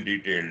little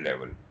detailed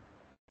level.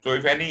 So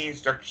if any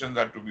instructions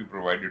are to be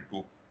provided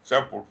to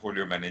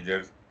sub-portfolio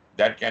managers,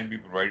 that can be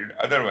provided.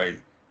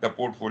 Otherwise, the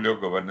portfolio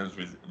governance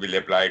will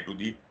apply to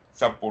the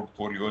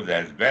sub-portfolios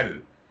as well.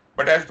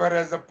 But as far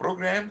as the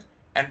programs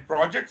and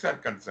projects are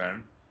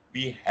concerned,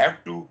 we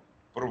have to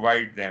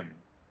provide them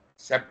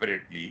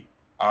separately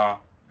a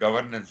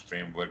governance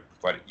framework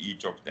for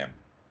each of them.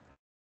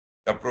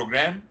 The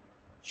program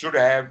should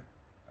have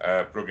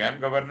program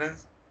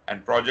governance,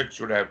 and project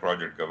should have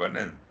project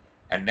governance.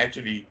 And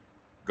naturally,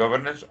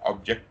 governance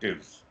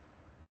objectives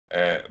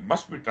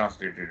must be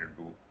translated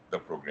into the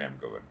program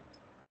governance.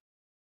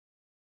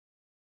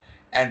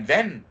 And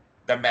then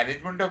the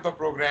management of the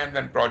programs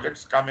and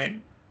projects come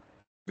in.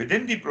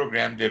 Within the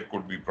program, there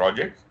could be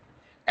projects.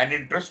 And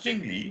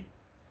interestingly,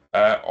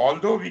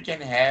 although we can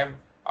have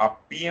a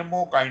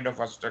PMO kind of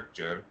a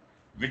structure,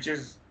 which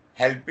is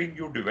helping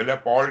you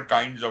develop all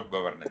kinds of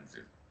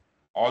governances,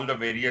 all the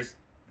various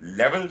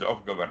levels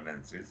of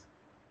governances,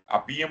 a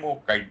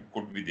PMO kind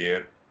could be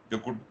there.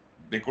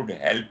 They could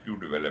help you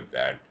develop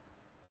that.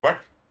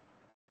 But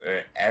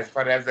as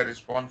far as the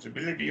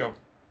responsibility of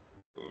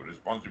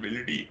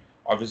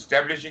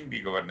establishing the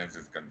governance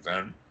is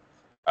concerned,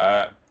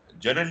 uh,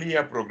 generally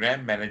a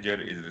program manager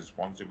is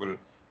responsible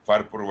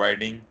for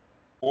providing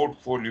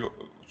portfolio,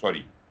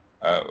 sorry,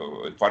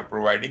 for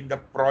providing the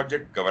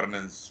project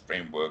governance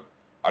framework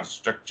or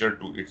structure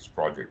to its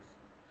projects.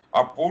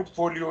 A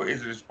portfolio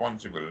is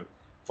responsible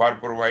for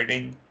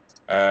providing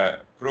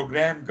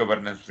program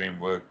governance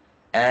framework,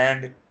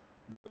 and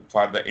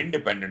for the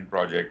independent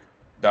project,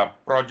 the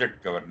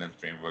project governance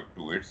framework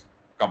to its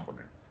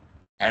component,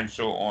 and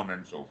so on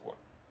and so forth.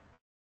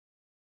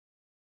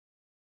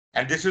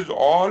 And this is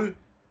all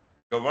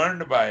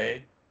governed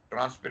by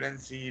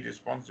transparency,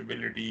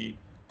 responsibility,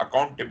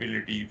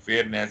 accountability,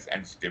 fairness,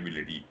 and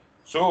stability.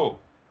 So,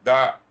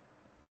 the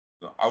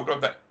out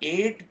of the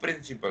 8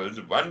 principles,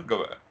 one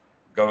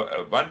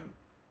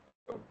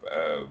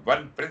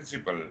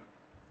principle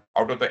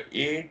out of the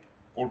 8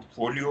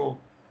 portfolio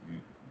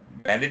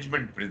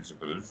management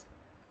principles,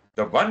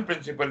 the one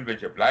principle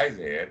which applies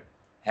here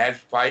has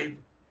 5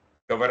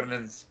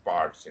 governance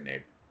parts in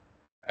it: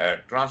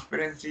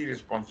 transparency,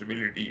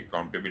 responsibility,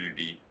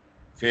 accountability,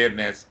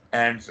 fairness,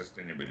 and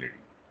sustainability.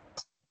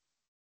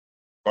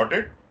 Got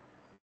it?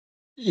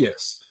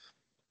 Yes.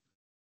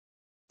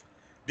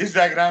 This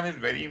diagram is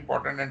very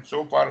important, and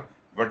so far,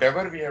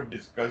 whatever we have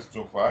discussed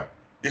so far,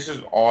 this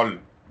is all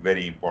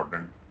very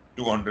important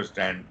to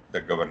understand the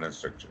governance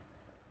structure.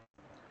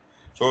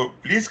 So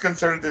please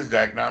consult this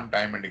diagram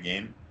time and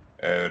again,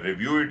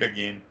 review it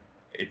again.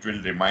 It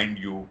will remind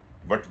you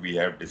what we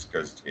have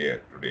discussed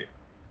here today.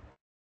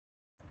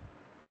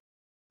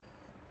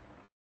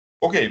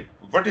 Okay,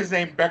 what is the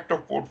impact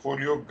of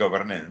portfolio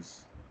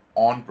governance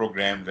on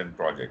programs and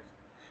projects?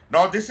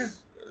 Now, this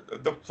is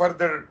the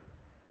further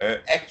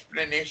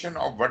explanation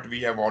of what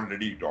we have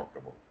already talked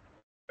about,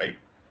 right?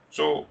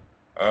 So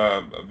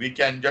we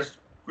can just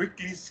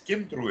quickly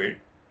skim through it.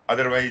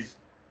 Otherwise,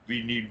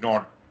 we need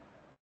not,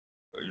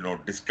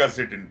 discuss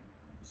it in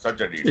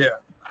such a detail.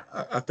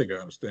 Yeah, I think I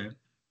understand.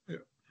 Yeah.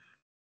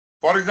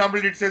 For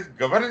example, it says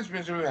governance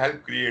principles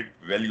help create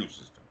value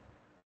system.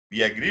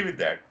 We agree with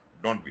that,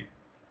 don't we?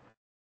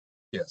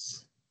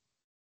 Yes.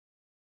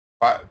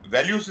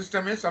 Value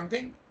system is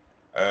something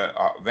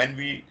when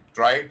we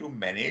try to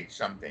manage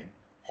something,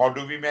 how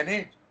do we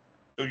manage?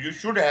 So you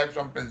should have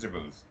some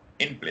principles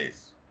in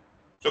place.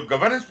 So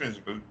governance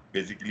principles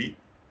basically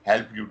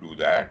help you do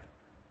that.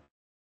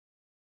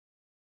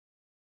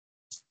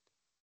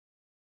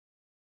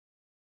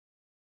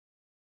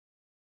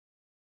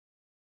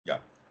 Yeah.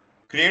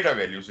 Create a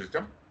value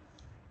system.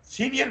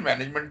 Senior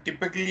management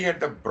typically at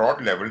the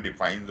broad level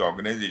defines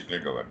organizational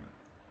governance.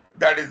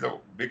 That is the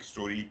big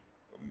story,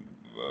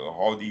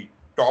 how the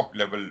top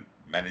level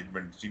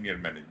management, senior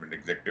management,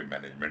 executive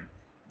management,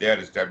 they are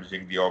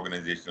establishing the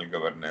organizational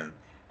governance.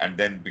 And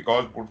then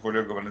because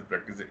portfolio governance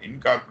practices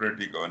incorporate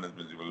the governance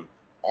principles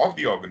of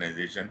the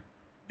organization,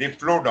 they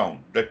flow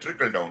down, the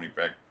trickle down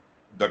effect,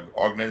 the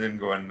organization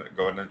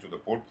governance to the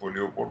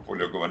portfolio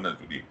governance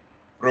to the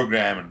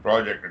program and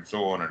project, and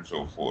so on and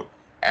so forth.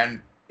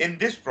 And in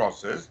this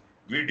process,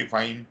 we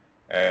define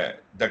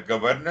the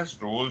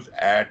governance roles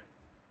at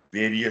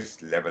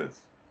various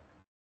levels.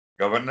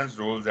 Governance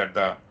roles at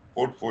the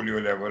portfolio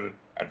level,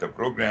 at the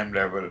program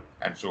level,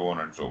 and so on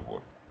and so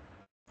forth.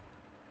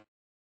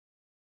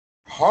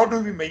 How do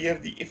we measure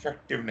the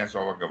effectiveness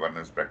of a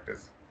governance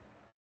practice?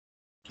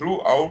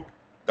 Throughout,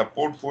 the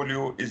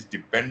portfolio is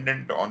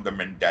dependent on the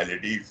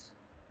mentalities,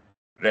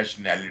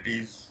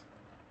 rationalities,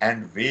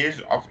 and ways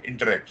of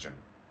interaction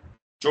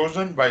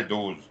chosen by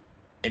those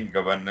in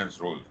governance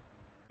roles.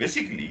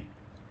 Basically,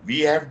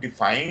 we have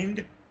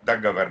defined the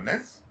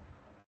governance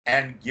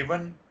and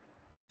given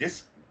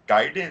this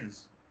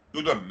guidance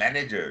to the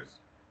managers,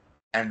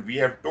 and we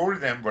have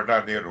told them what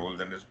are their roles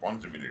and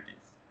responsibilities.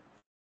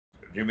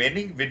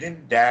 Remaining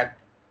within that,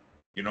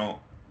 you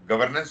know,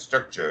 governance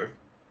structure,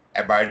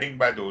 abiding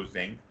by those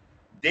things,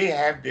 they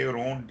have their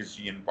own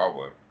decision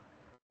power.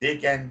 They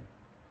can,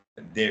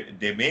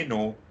 they may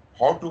know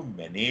how to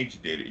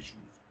manage their issues.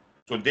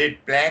 So they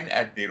plan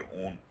at their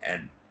own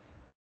end.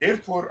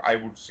 Therefore, I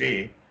would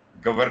say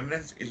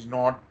governance is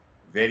not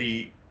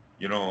very,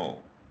 you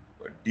know,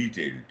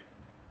 detailed.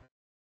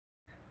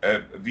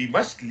 We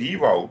must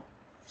leave out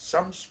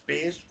some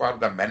space for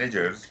the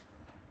managers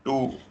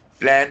to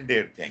plan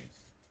their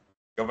things.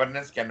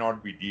 Governance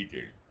cannot be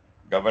detailed.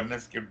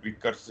 Governance could be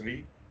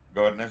cursory.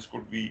 Governance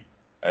could be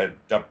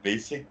the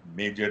basic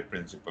major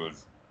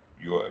principles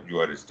you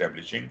are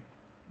establishing,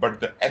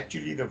 but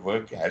actually the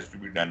work has to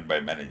be done by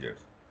managers.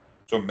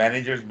 So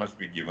managers must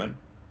be given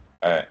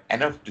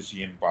enough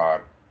decision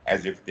power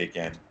as if they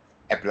can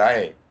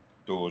apply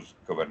those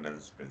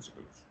governance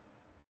principles.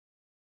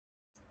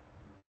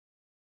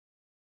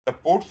 The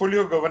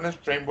portfolio governance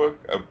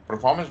framework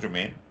performance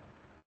domain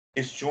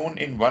is shown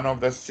in one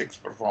of the 6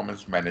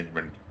 performance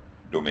management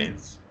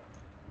domains.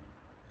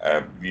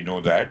 We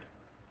know that,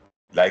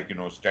 like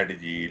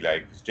strategy,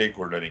 like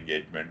stakeholder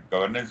engagement,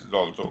 governance is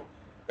also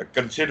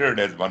considered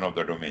as one of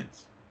the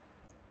domains.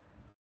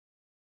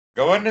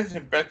 Governance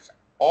impacts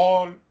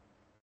all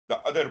the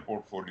other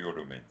portfolio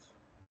domains.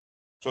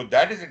 So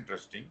that is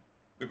interesting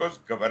because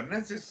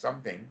governance is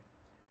something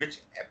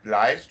which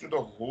applies to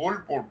the whole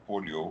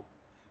portfolio.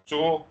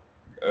 So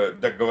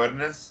the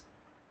governance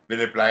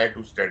will apply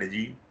to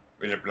strategy,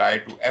 will apply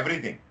to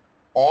everything.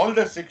 All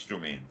the 6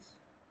 domains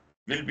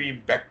will be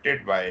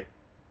impacted by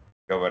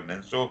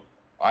governance. So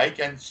I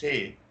can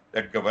say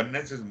that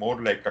governance is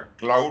more like a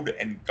cloud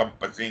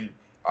encompassing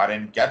or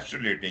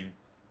encapsulating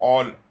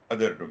all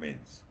other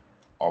domains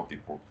of the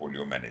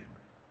portfolio management.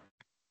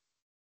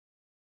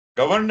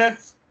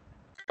 Governance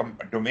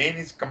domain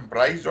is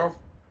comprised of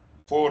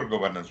 4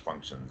 governance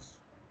functions.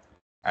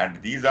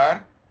 And these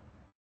are,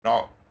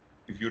 now,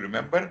 if you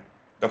remember,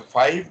 the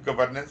 5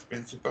 governance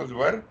principles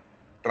were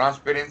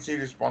transparency,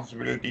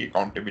 responsibility,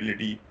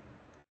 accountability,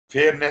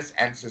 fairness,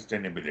 and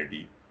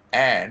sustainability.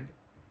 And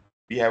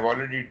we have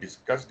already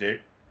discussed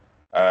it.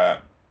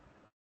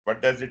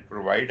 What does it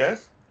provide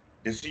us?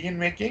 Decision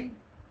making,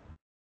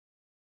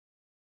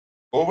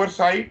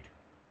 oversight,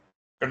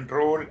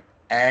 control,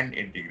 and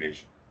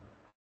integration.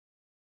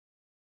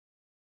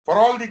 For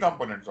all the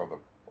components of the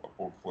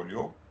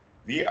portfolio,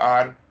 we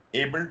are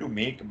able to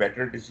make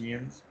better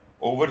decisions,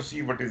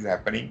 oversee what is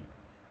happening,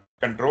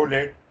 control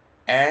it,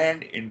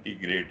 and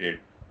integrate it.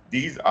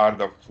 These are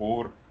the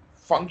 4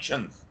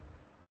 functions.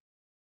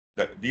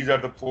 These are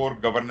the 4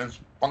 governance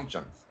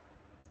functions.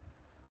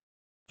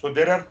 So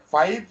there are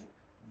 5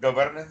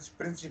 governance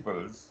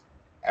principles,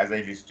 as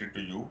I listed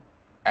to you,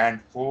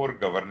 and 4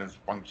 governance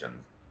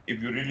functions.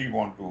 If you really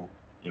want to,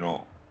 you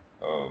know,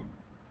 um,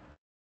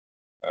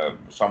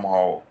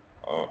 somehow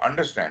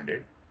understand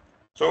it.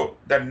 So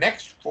the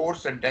next 4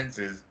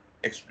 sentences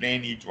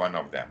explain each one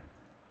of them.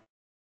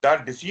 The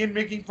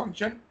decision-making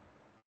function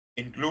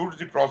includes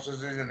the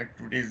processes and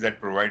activities that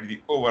provide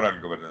the overall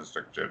governance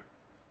structure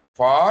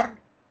for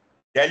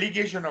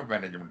delegation of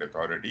management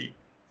authority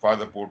for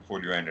the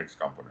portfolio and its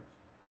components.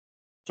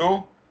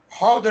 So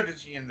how the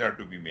decisions are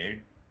to be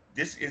made,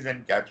 this is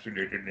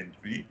encapsulated into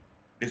the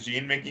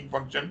decision-making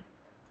function.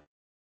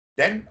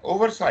 Then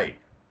oversight,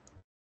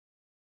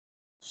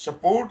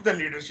 support the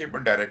leadership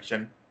and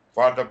direction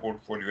for the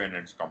portfolio and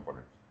its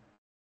components.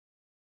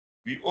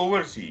 We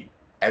oversee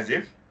as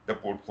if the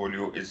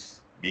portfolio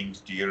is being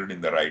steered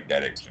in the right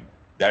direction.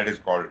 That is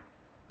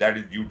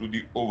due to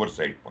the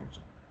oversight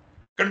function.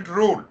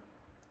 Control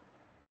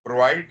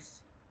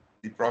provides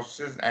the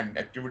processes and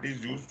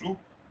activities used to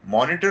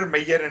monitor,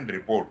 measure, and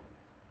report.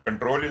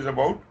 Control is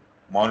about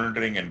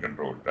monitoring and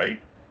control,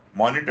 right?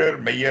 Monitor,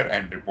 measure,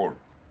 and report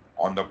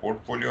on the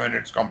portfolio and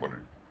its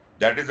component.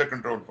 That is a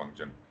control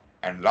function.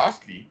 And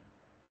lastly,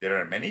 there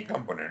are many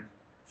components.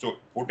 So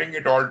putting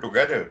it all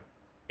together,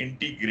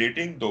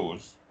 integrating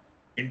those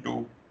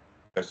into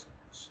the,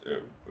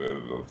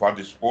 for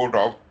the support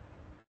of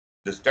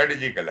the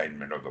strategic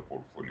alignment of the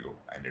portfolio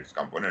and its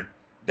component,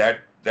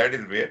 that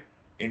is where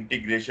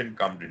integration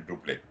comes into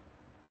play.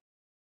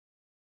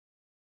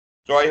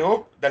 So I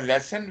hope the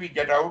lesson we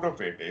get out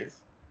of it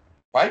is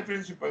 5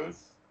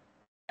 principles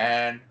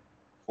and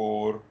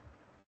 4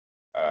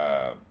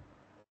 uh,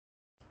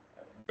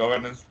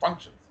 governance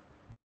functions.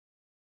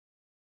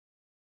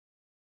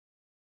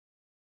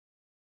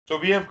 So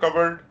we have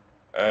covered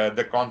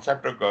the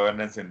concept of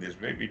governance in this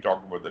way. We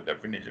talked about the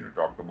definition, we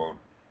talked about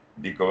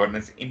the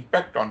governance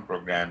impact on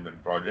programs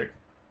and projects.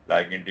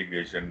 like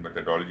integration,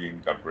 methodology,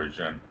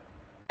 incorporation,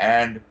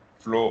 and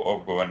flow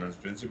of governance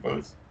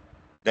principles.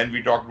 Then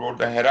we talked about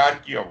the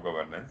hierarchy of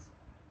governance,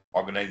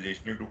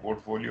 organizational to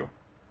portfolio,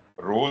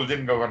 roles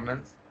in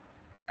governance,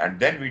 and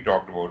then we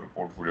talked about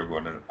portfolio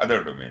governance,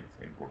 other domains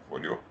in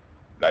portfolio,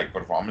 like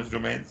performance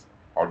domains.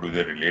 How do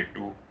they relate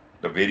to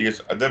the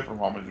various other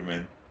performance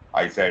domains?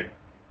 I said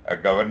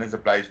governance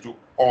applies to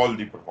all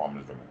the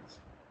performance domains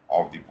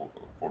of the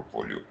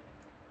portfolio.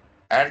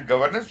 And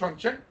governance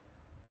function,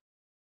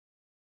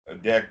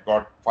 they have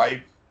got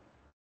 5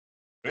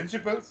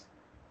 principles,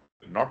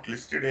 not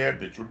listed here,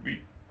 they should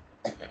be,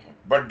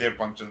 but their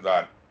functions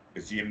are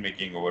decision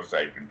making,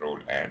 oversight, control,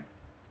 and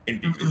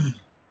integration.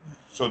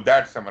 So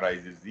that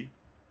summarizes the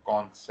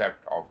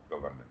concept of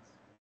governance.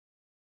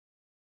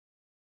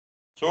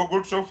 So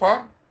good so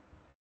far?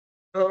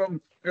 I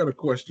got a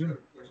question.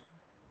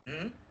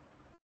 Hmm?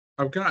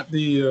 I've got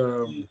the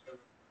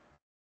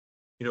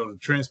the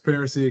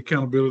transparency,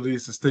 accountability,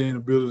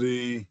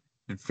 sustainability,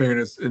 and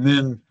fairness, and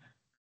then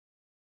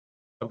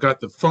I've got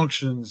the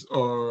functions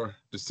are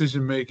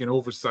decision making,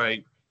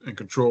 oversight, and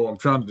control. I'm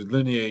trying to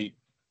delineate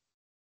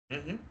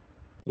Mm-hmm.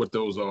 what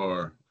those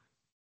are.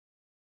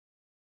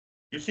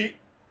 You see,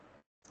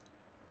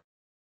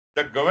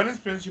 the governance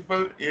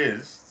principle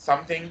is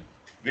something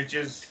which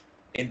is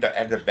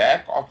at the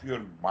back of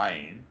your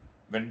mind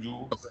when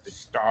you Okay.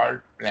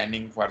 start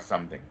planning for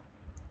something.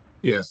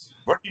 Yes.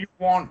 What do you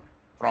want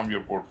from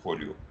your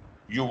portfolio?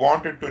 You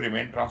want it to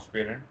remain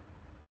transparent.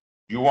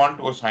 You want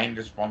to assign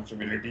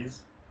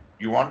responsibilities.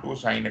 You want to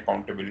assign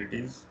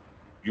accountabilities.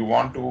 You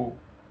want to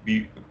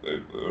be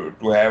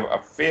to have a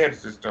fair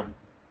system,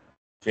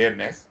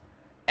 fairness,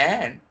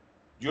 and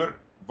your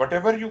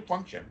whatever you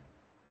function,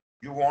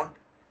 you want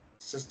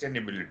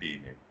sustainability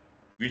in it.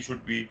 We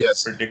should be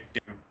Yes.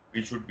 predictive.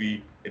 We should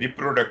be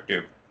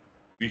reproductive.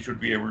 We should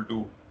be able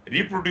to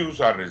reproduce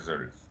our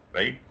results,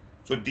 right?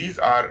 So these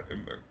are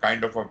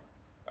kind of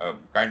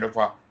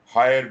a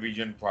higher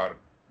vision for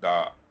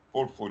the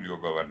portfolio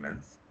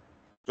governance.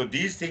 So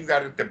these things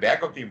are at the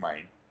back of the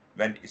mind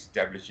when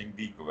establishing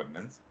the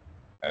governance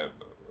uh,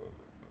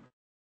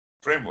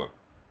 framework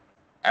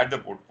at the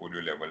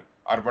portfolio level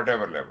or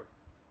whatever level.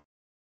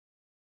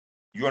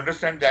 You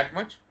understand that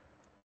much?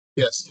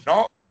 Yes.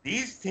 Now,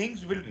 these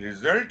things will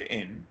result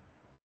in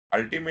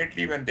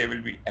ultimately when they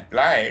will be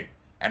applied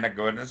and a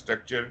governance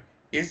structure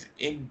is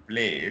in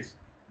place,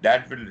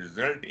 that will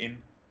result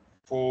in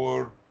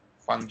 4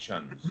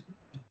 functions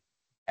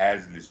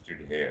as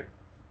listed here.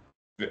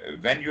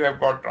 When you have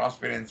got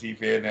transparency,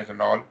 fairness,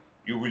 and all,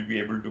 you will be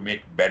able to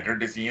make better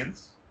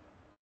decisions.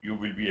 You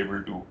will be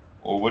able to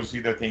oversee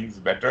the things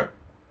better.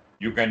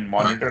 You can I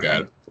monitor got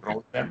things, it.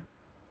 control them,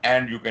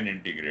 and you can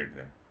integrate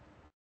them.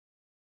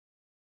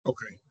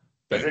 Okay.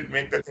 Does Thank it you.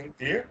 make the thing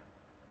clear?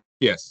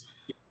 Yes.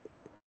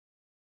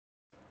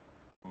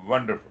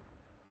 Wonderful.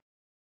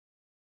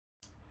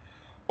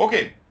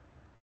 Okay,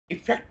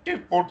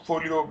 effective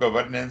portfolio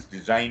governance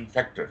design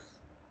factors.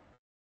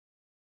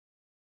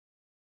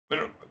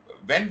 Well,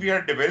 when we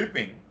are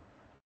developing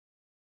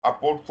a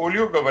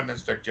portfolio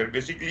governance structure,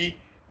 basically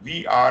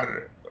we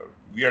are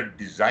we are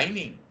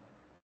designing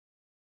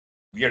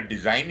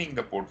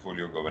the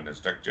portfolio governance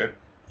structure.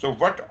 So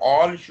what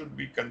all should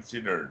be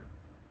considered?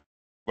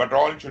 What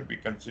all should be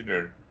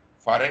considered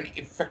for an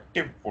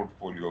effective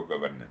portfolio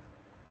governance?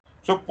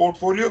 So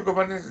portfolio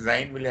governance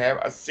design will have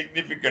a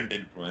significant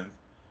influence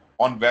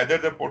on whether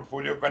the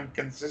portfolio can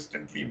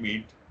consistently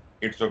meet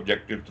its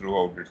objective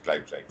throughout its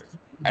life cycle.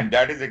 And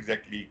that is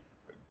exactly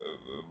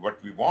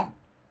what we want.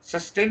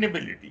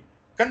 Sustainability,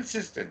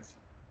 consistency.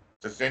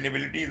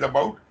 Sustainability is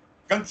about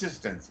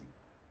consistency,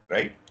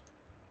 right?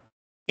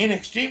 In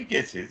extreme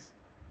cases,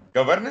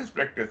 governance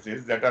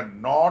practices that are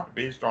not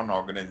based on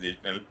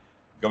organizational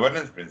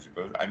governance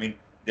principles, I mean,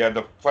 they are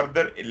the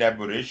further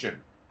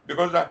elaboration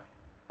because the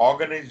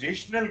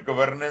organizational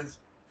governance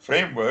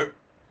framework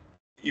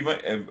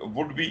even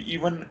would be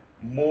even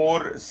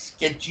more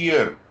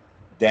sketchier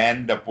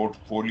than the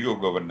portfolio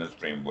governance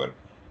framework.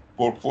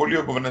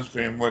 Portfolio governance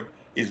framework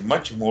is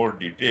much more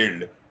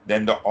detailed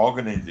than the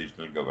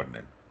organizational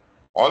governance.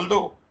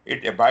 Although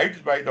it abides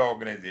by the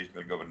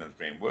organizational governance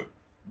framework,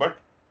 but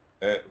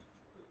uh,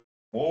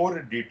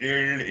 more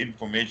detailed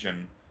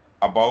information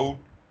about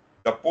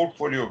the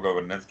portfolio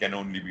governance can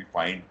only be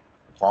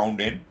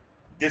found in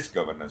this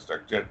governance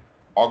structure.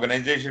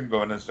 Organization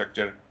governance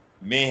structure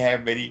may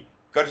have very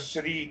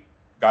cursory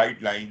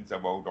guidelines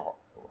about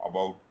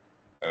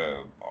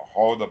uh,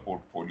 how the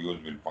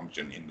portfolios will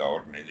function in the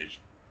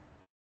organization.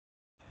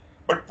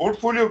 But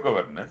portfolio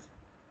governance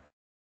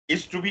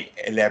is to be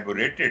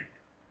elaborated.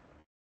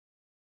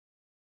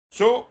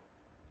 So,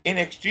 in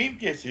extreme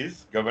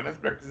cases, governance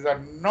practices are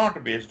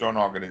not based on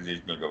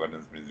organizational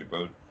governance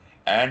principles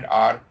and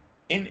are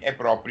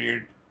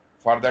inappropriate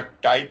for the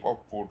type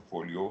of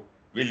portfolio,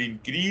 will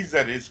increase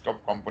the risk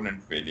of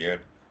component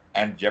failure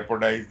and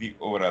jeopardize the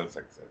overall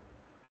success.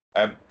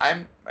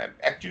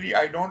 Actually,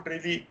 I don't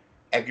really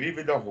agree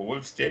with the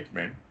whole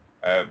statement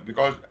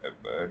because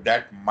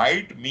that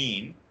might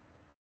mean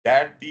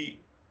that the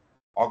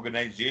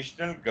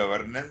organizational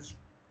governance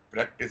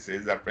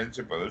practices or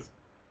principles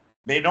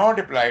may not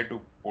apply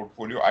to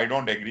portfolio. I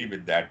don't agree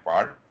with that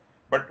part.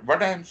 But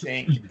what I'm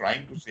saying,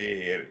 trying to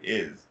say here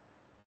is,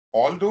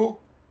 although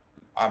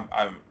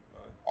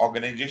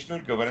organizational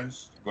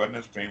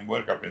governance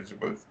framework or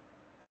principles,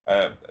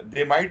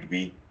 they might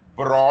be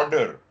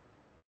broader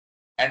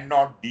and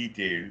not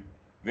detailed,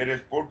 whereas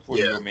Yeah.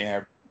 portfolio may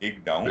have to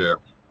dig down Yeah.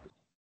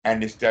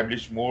 and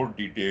establish more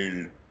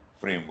detailed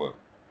framework.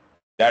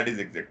 That is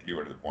exactly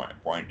what the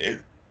point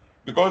is.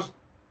 Because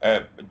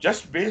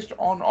just based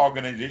on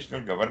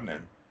organizational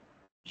governance,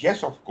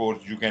 yes, of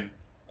course,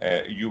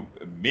 you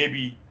may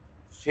be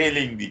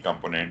failing the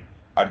component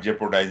or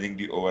jeopardizing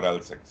the overall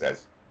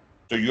success.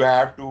 So you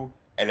have to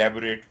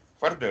elaborate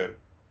further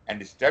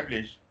and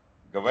establish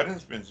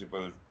governance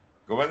principles,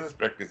 governance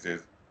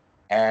practices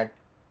at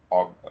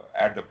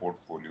at the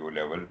portfolio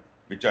level,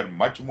 which are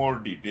much more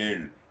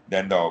detailed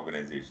than the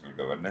organizational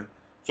governance.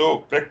 So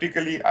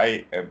practically,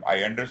 I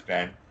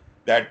understand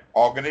that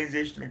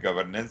organizational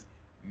governance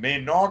may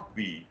not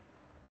be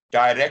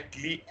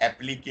directly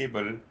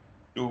applicable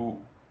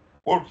to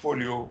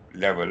portfolio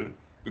level,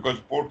 because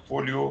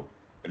portfolio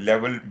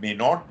level may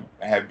not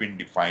have been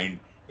defined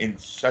in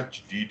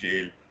such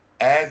detail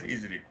as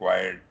is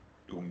required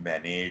to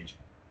manage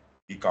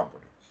the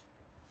components.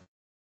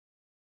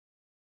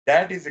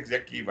 That is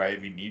exactly why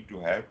we need to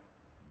have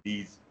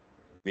these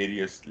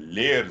various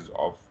layers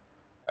of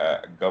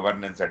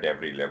governance at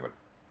every level.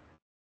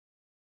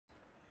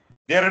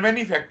 There are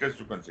many factors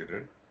to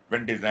consider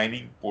when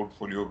designing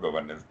portfolio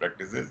governance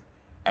practices,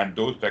 and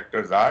those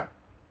factors are,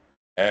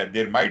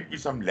 there might be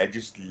some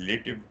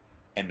legislative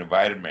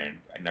environment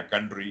in a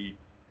country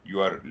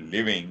you are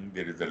living.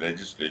 There is a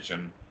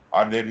legislation,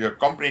 or there is a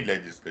company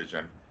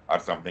legislation, or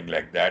something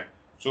like that.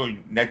 So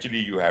naturally,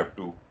 you have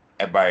to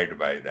abide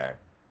by that.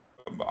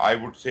 I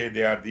would say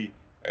they are the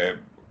uh,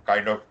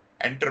 kind of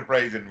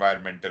enterprise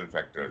environmental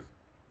factors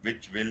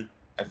which will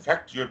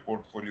affect your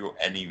portfolio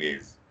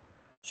anyways.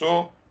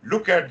 So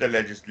look at the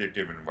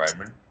legislative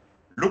environment,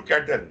 look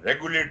at the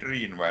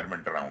regulatory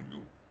environment around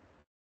you.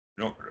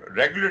 You know,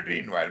 regulatory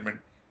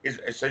environment is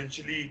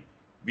essentially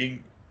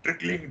being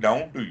trickling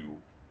down to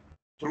you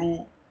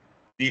through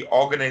the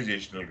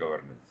organizational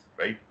governance,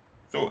 right?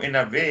 So in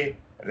a way,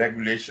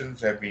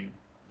 regulations have been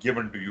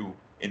given to you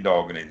in the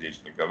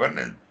organizational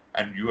governance,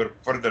 and you are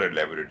further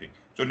elaborating.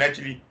 So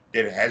naturally,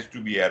 there has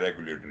to be a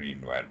regulatory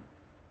environment.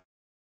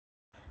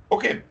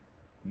 Okay,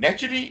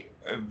 naturally,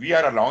 we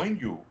are allowing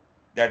you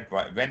that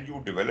when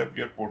you develop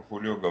your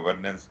portfolio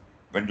governance,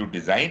 when you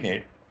design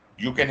it,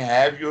 you can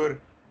have your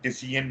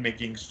decision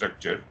making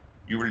structure.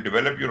 You will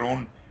develop your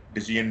own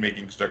decision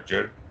making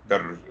structure, the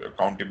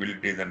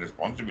accountabilities and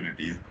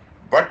responsibilities,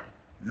 but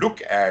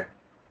look at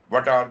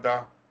what are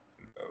the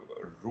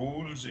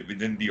rules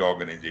within the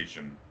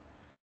organization.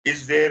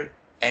 Is there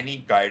any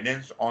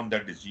guidance on the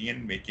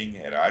decision making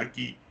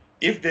hierarchy?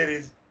 If there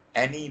is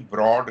any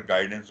broad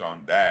guidance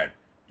on that,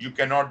 you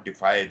cannot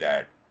defy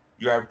that.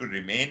 You have to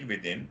remain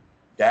within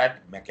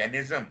that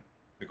mechanism,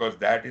 because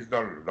that is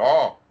the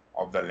law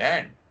of the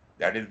land.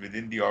 That is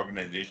within the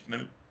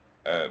organization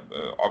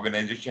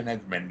has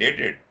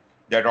mandated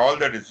that all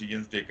the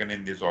decisions taken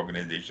in this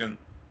organization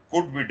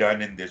could be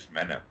done in this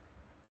manner.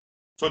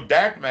 So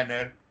that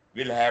manner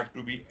will have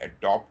to be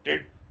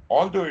adopted,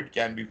 although it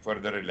can be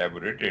further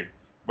elaborated,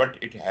 but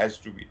it has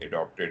to be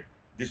adopted.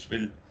 This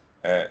will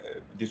uh,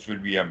 this will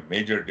be a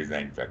major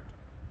design factor.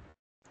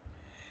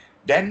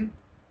 Then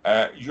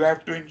you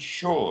have to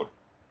ensure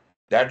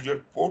that your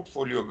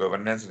portfolio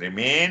governance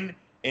remain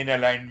in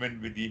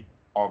alignment with the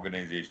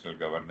organizational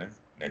governance,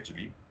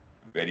 naturally,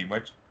 very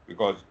much,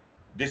 because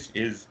this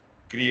is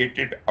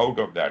created out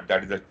of that.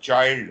 That is a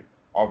child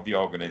of the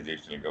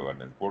organizational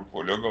governance.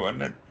 Portfolio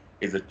governance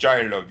is a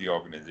child of the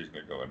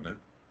organizational governance.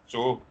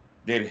 So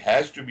there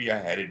has to be a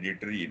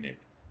hereditary in it,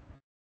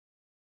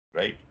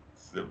 right?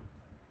 So,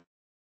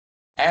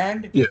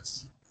 and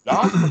Yes.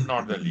 last but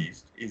not the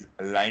least is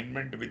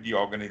alignment with the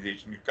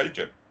organizational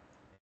culture.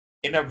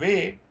 In a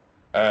way,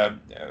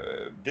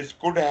 this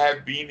could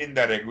have been in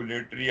the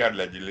regulatory or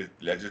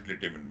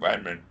legislative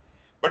environment,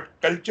 but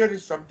culture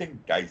is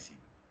something dicey.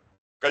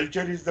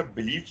 Culture is the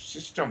belief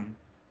system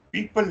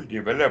people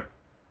develop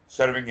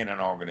serving in an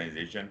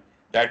organization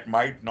that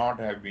might not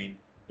have been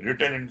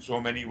written in so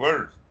many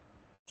words.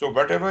 So,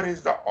 whatever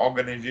is the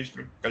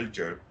organizational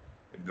culture,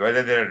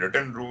 whether they are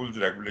written rules,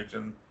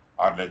 regulations,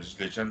 or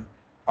legislation,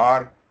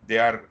 or they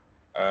are,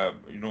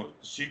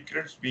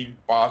 secrets being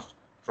passed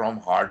from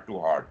heart to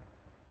heart.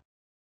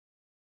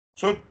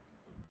 So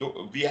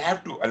we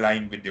have to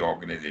align with the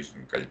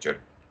organization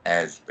culture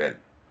as well.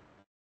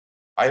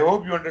 I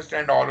hope you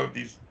understand all of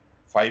these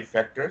five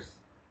factors.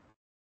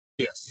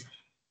 Yes.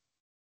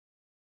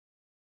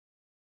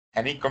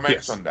 Any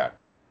comments Yes. on that?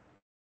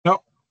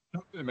 No,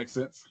 no, that makes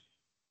sense.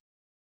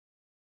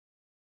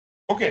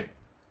 Okay.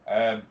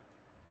 Um,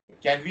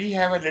 can we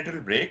have a little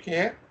break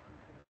here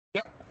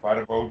Yep.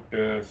 for about,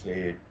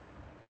 say,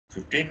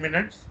 15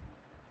 minutes?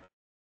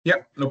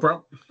 Yep. No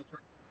problem.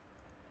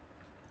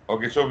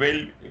 Okay, so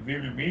we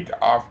will meet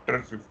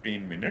after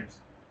 15 minutes.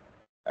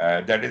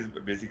 That is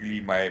basically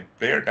my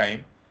prayer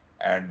time,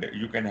 and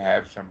you can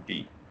have some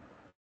tea.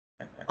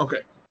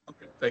 Okay.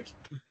 Okay. Thank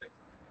you.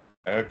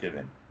 Okay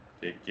then.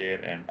 Take care,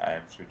 and I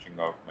am switching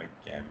off my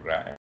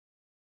camera.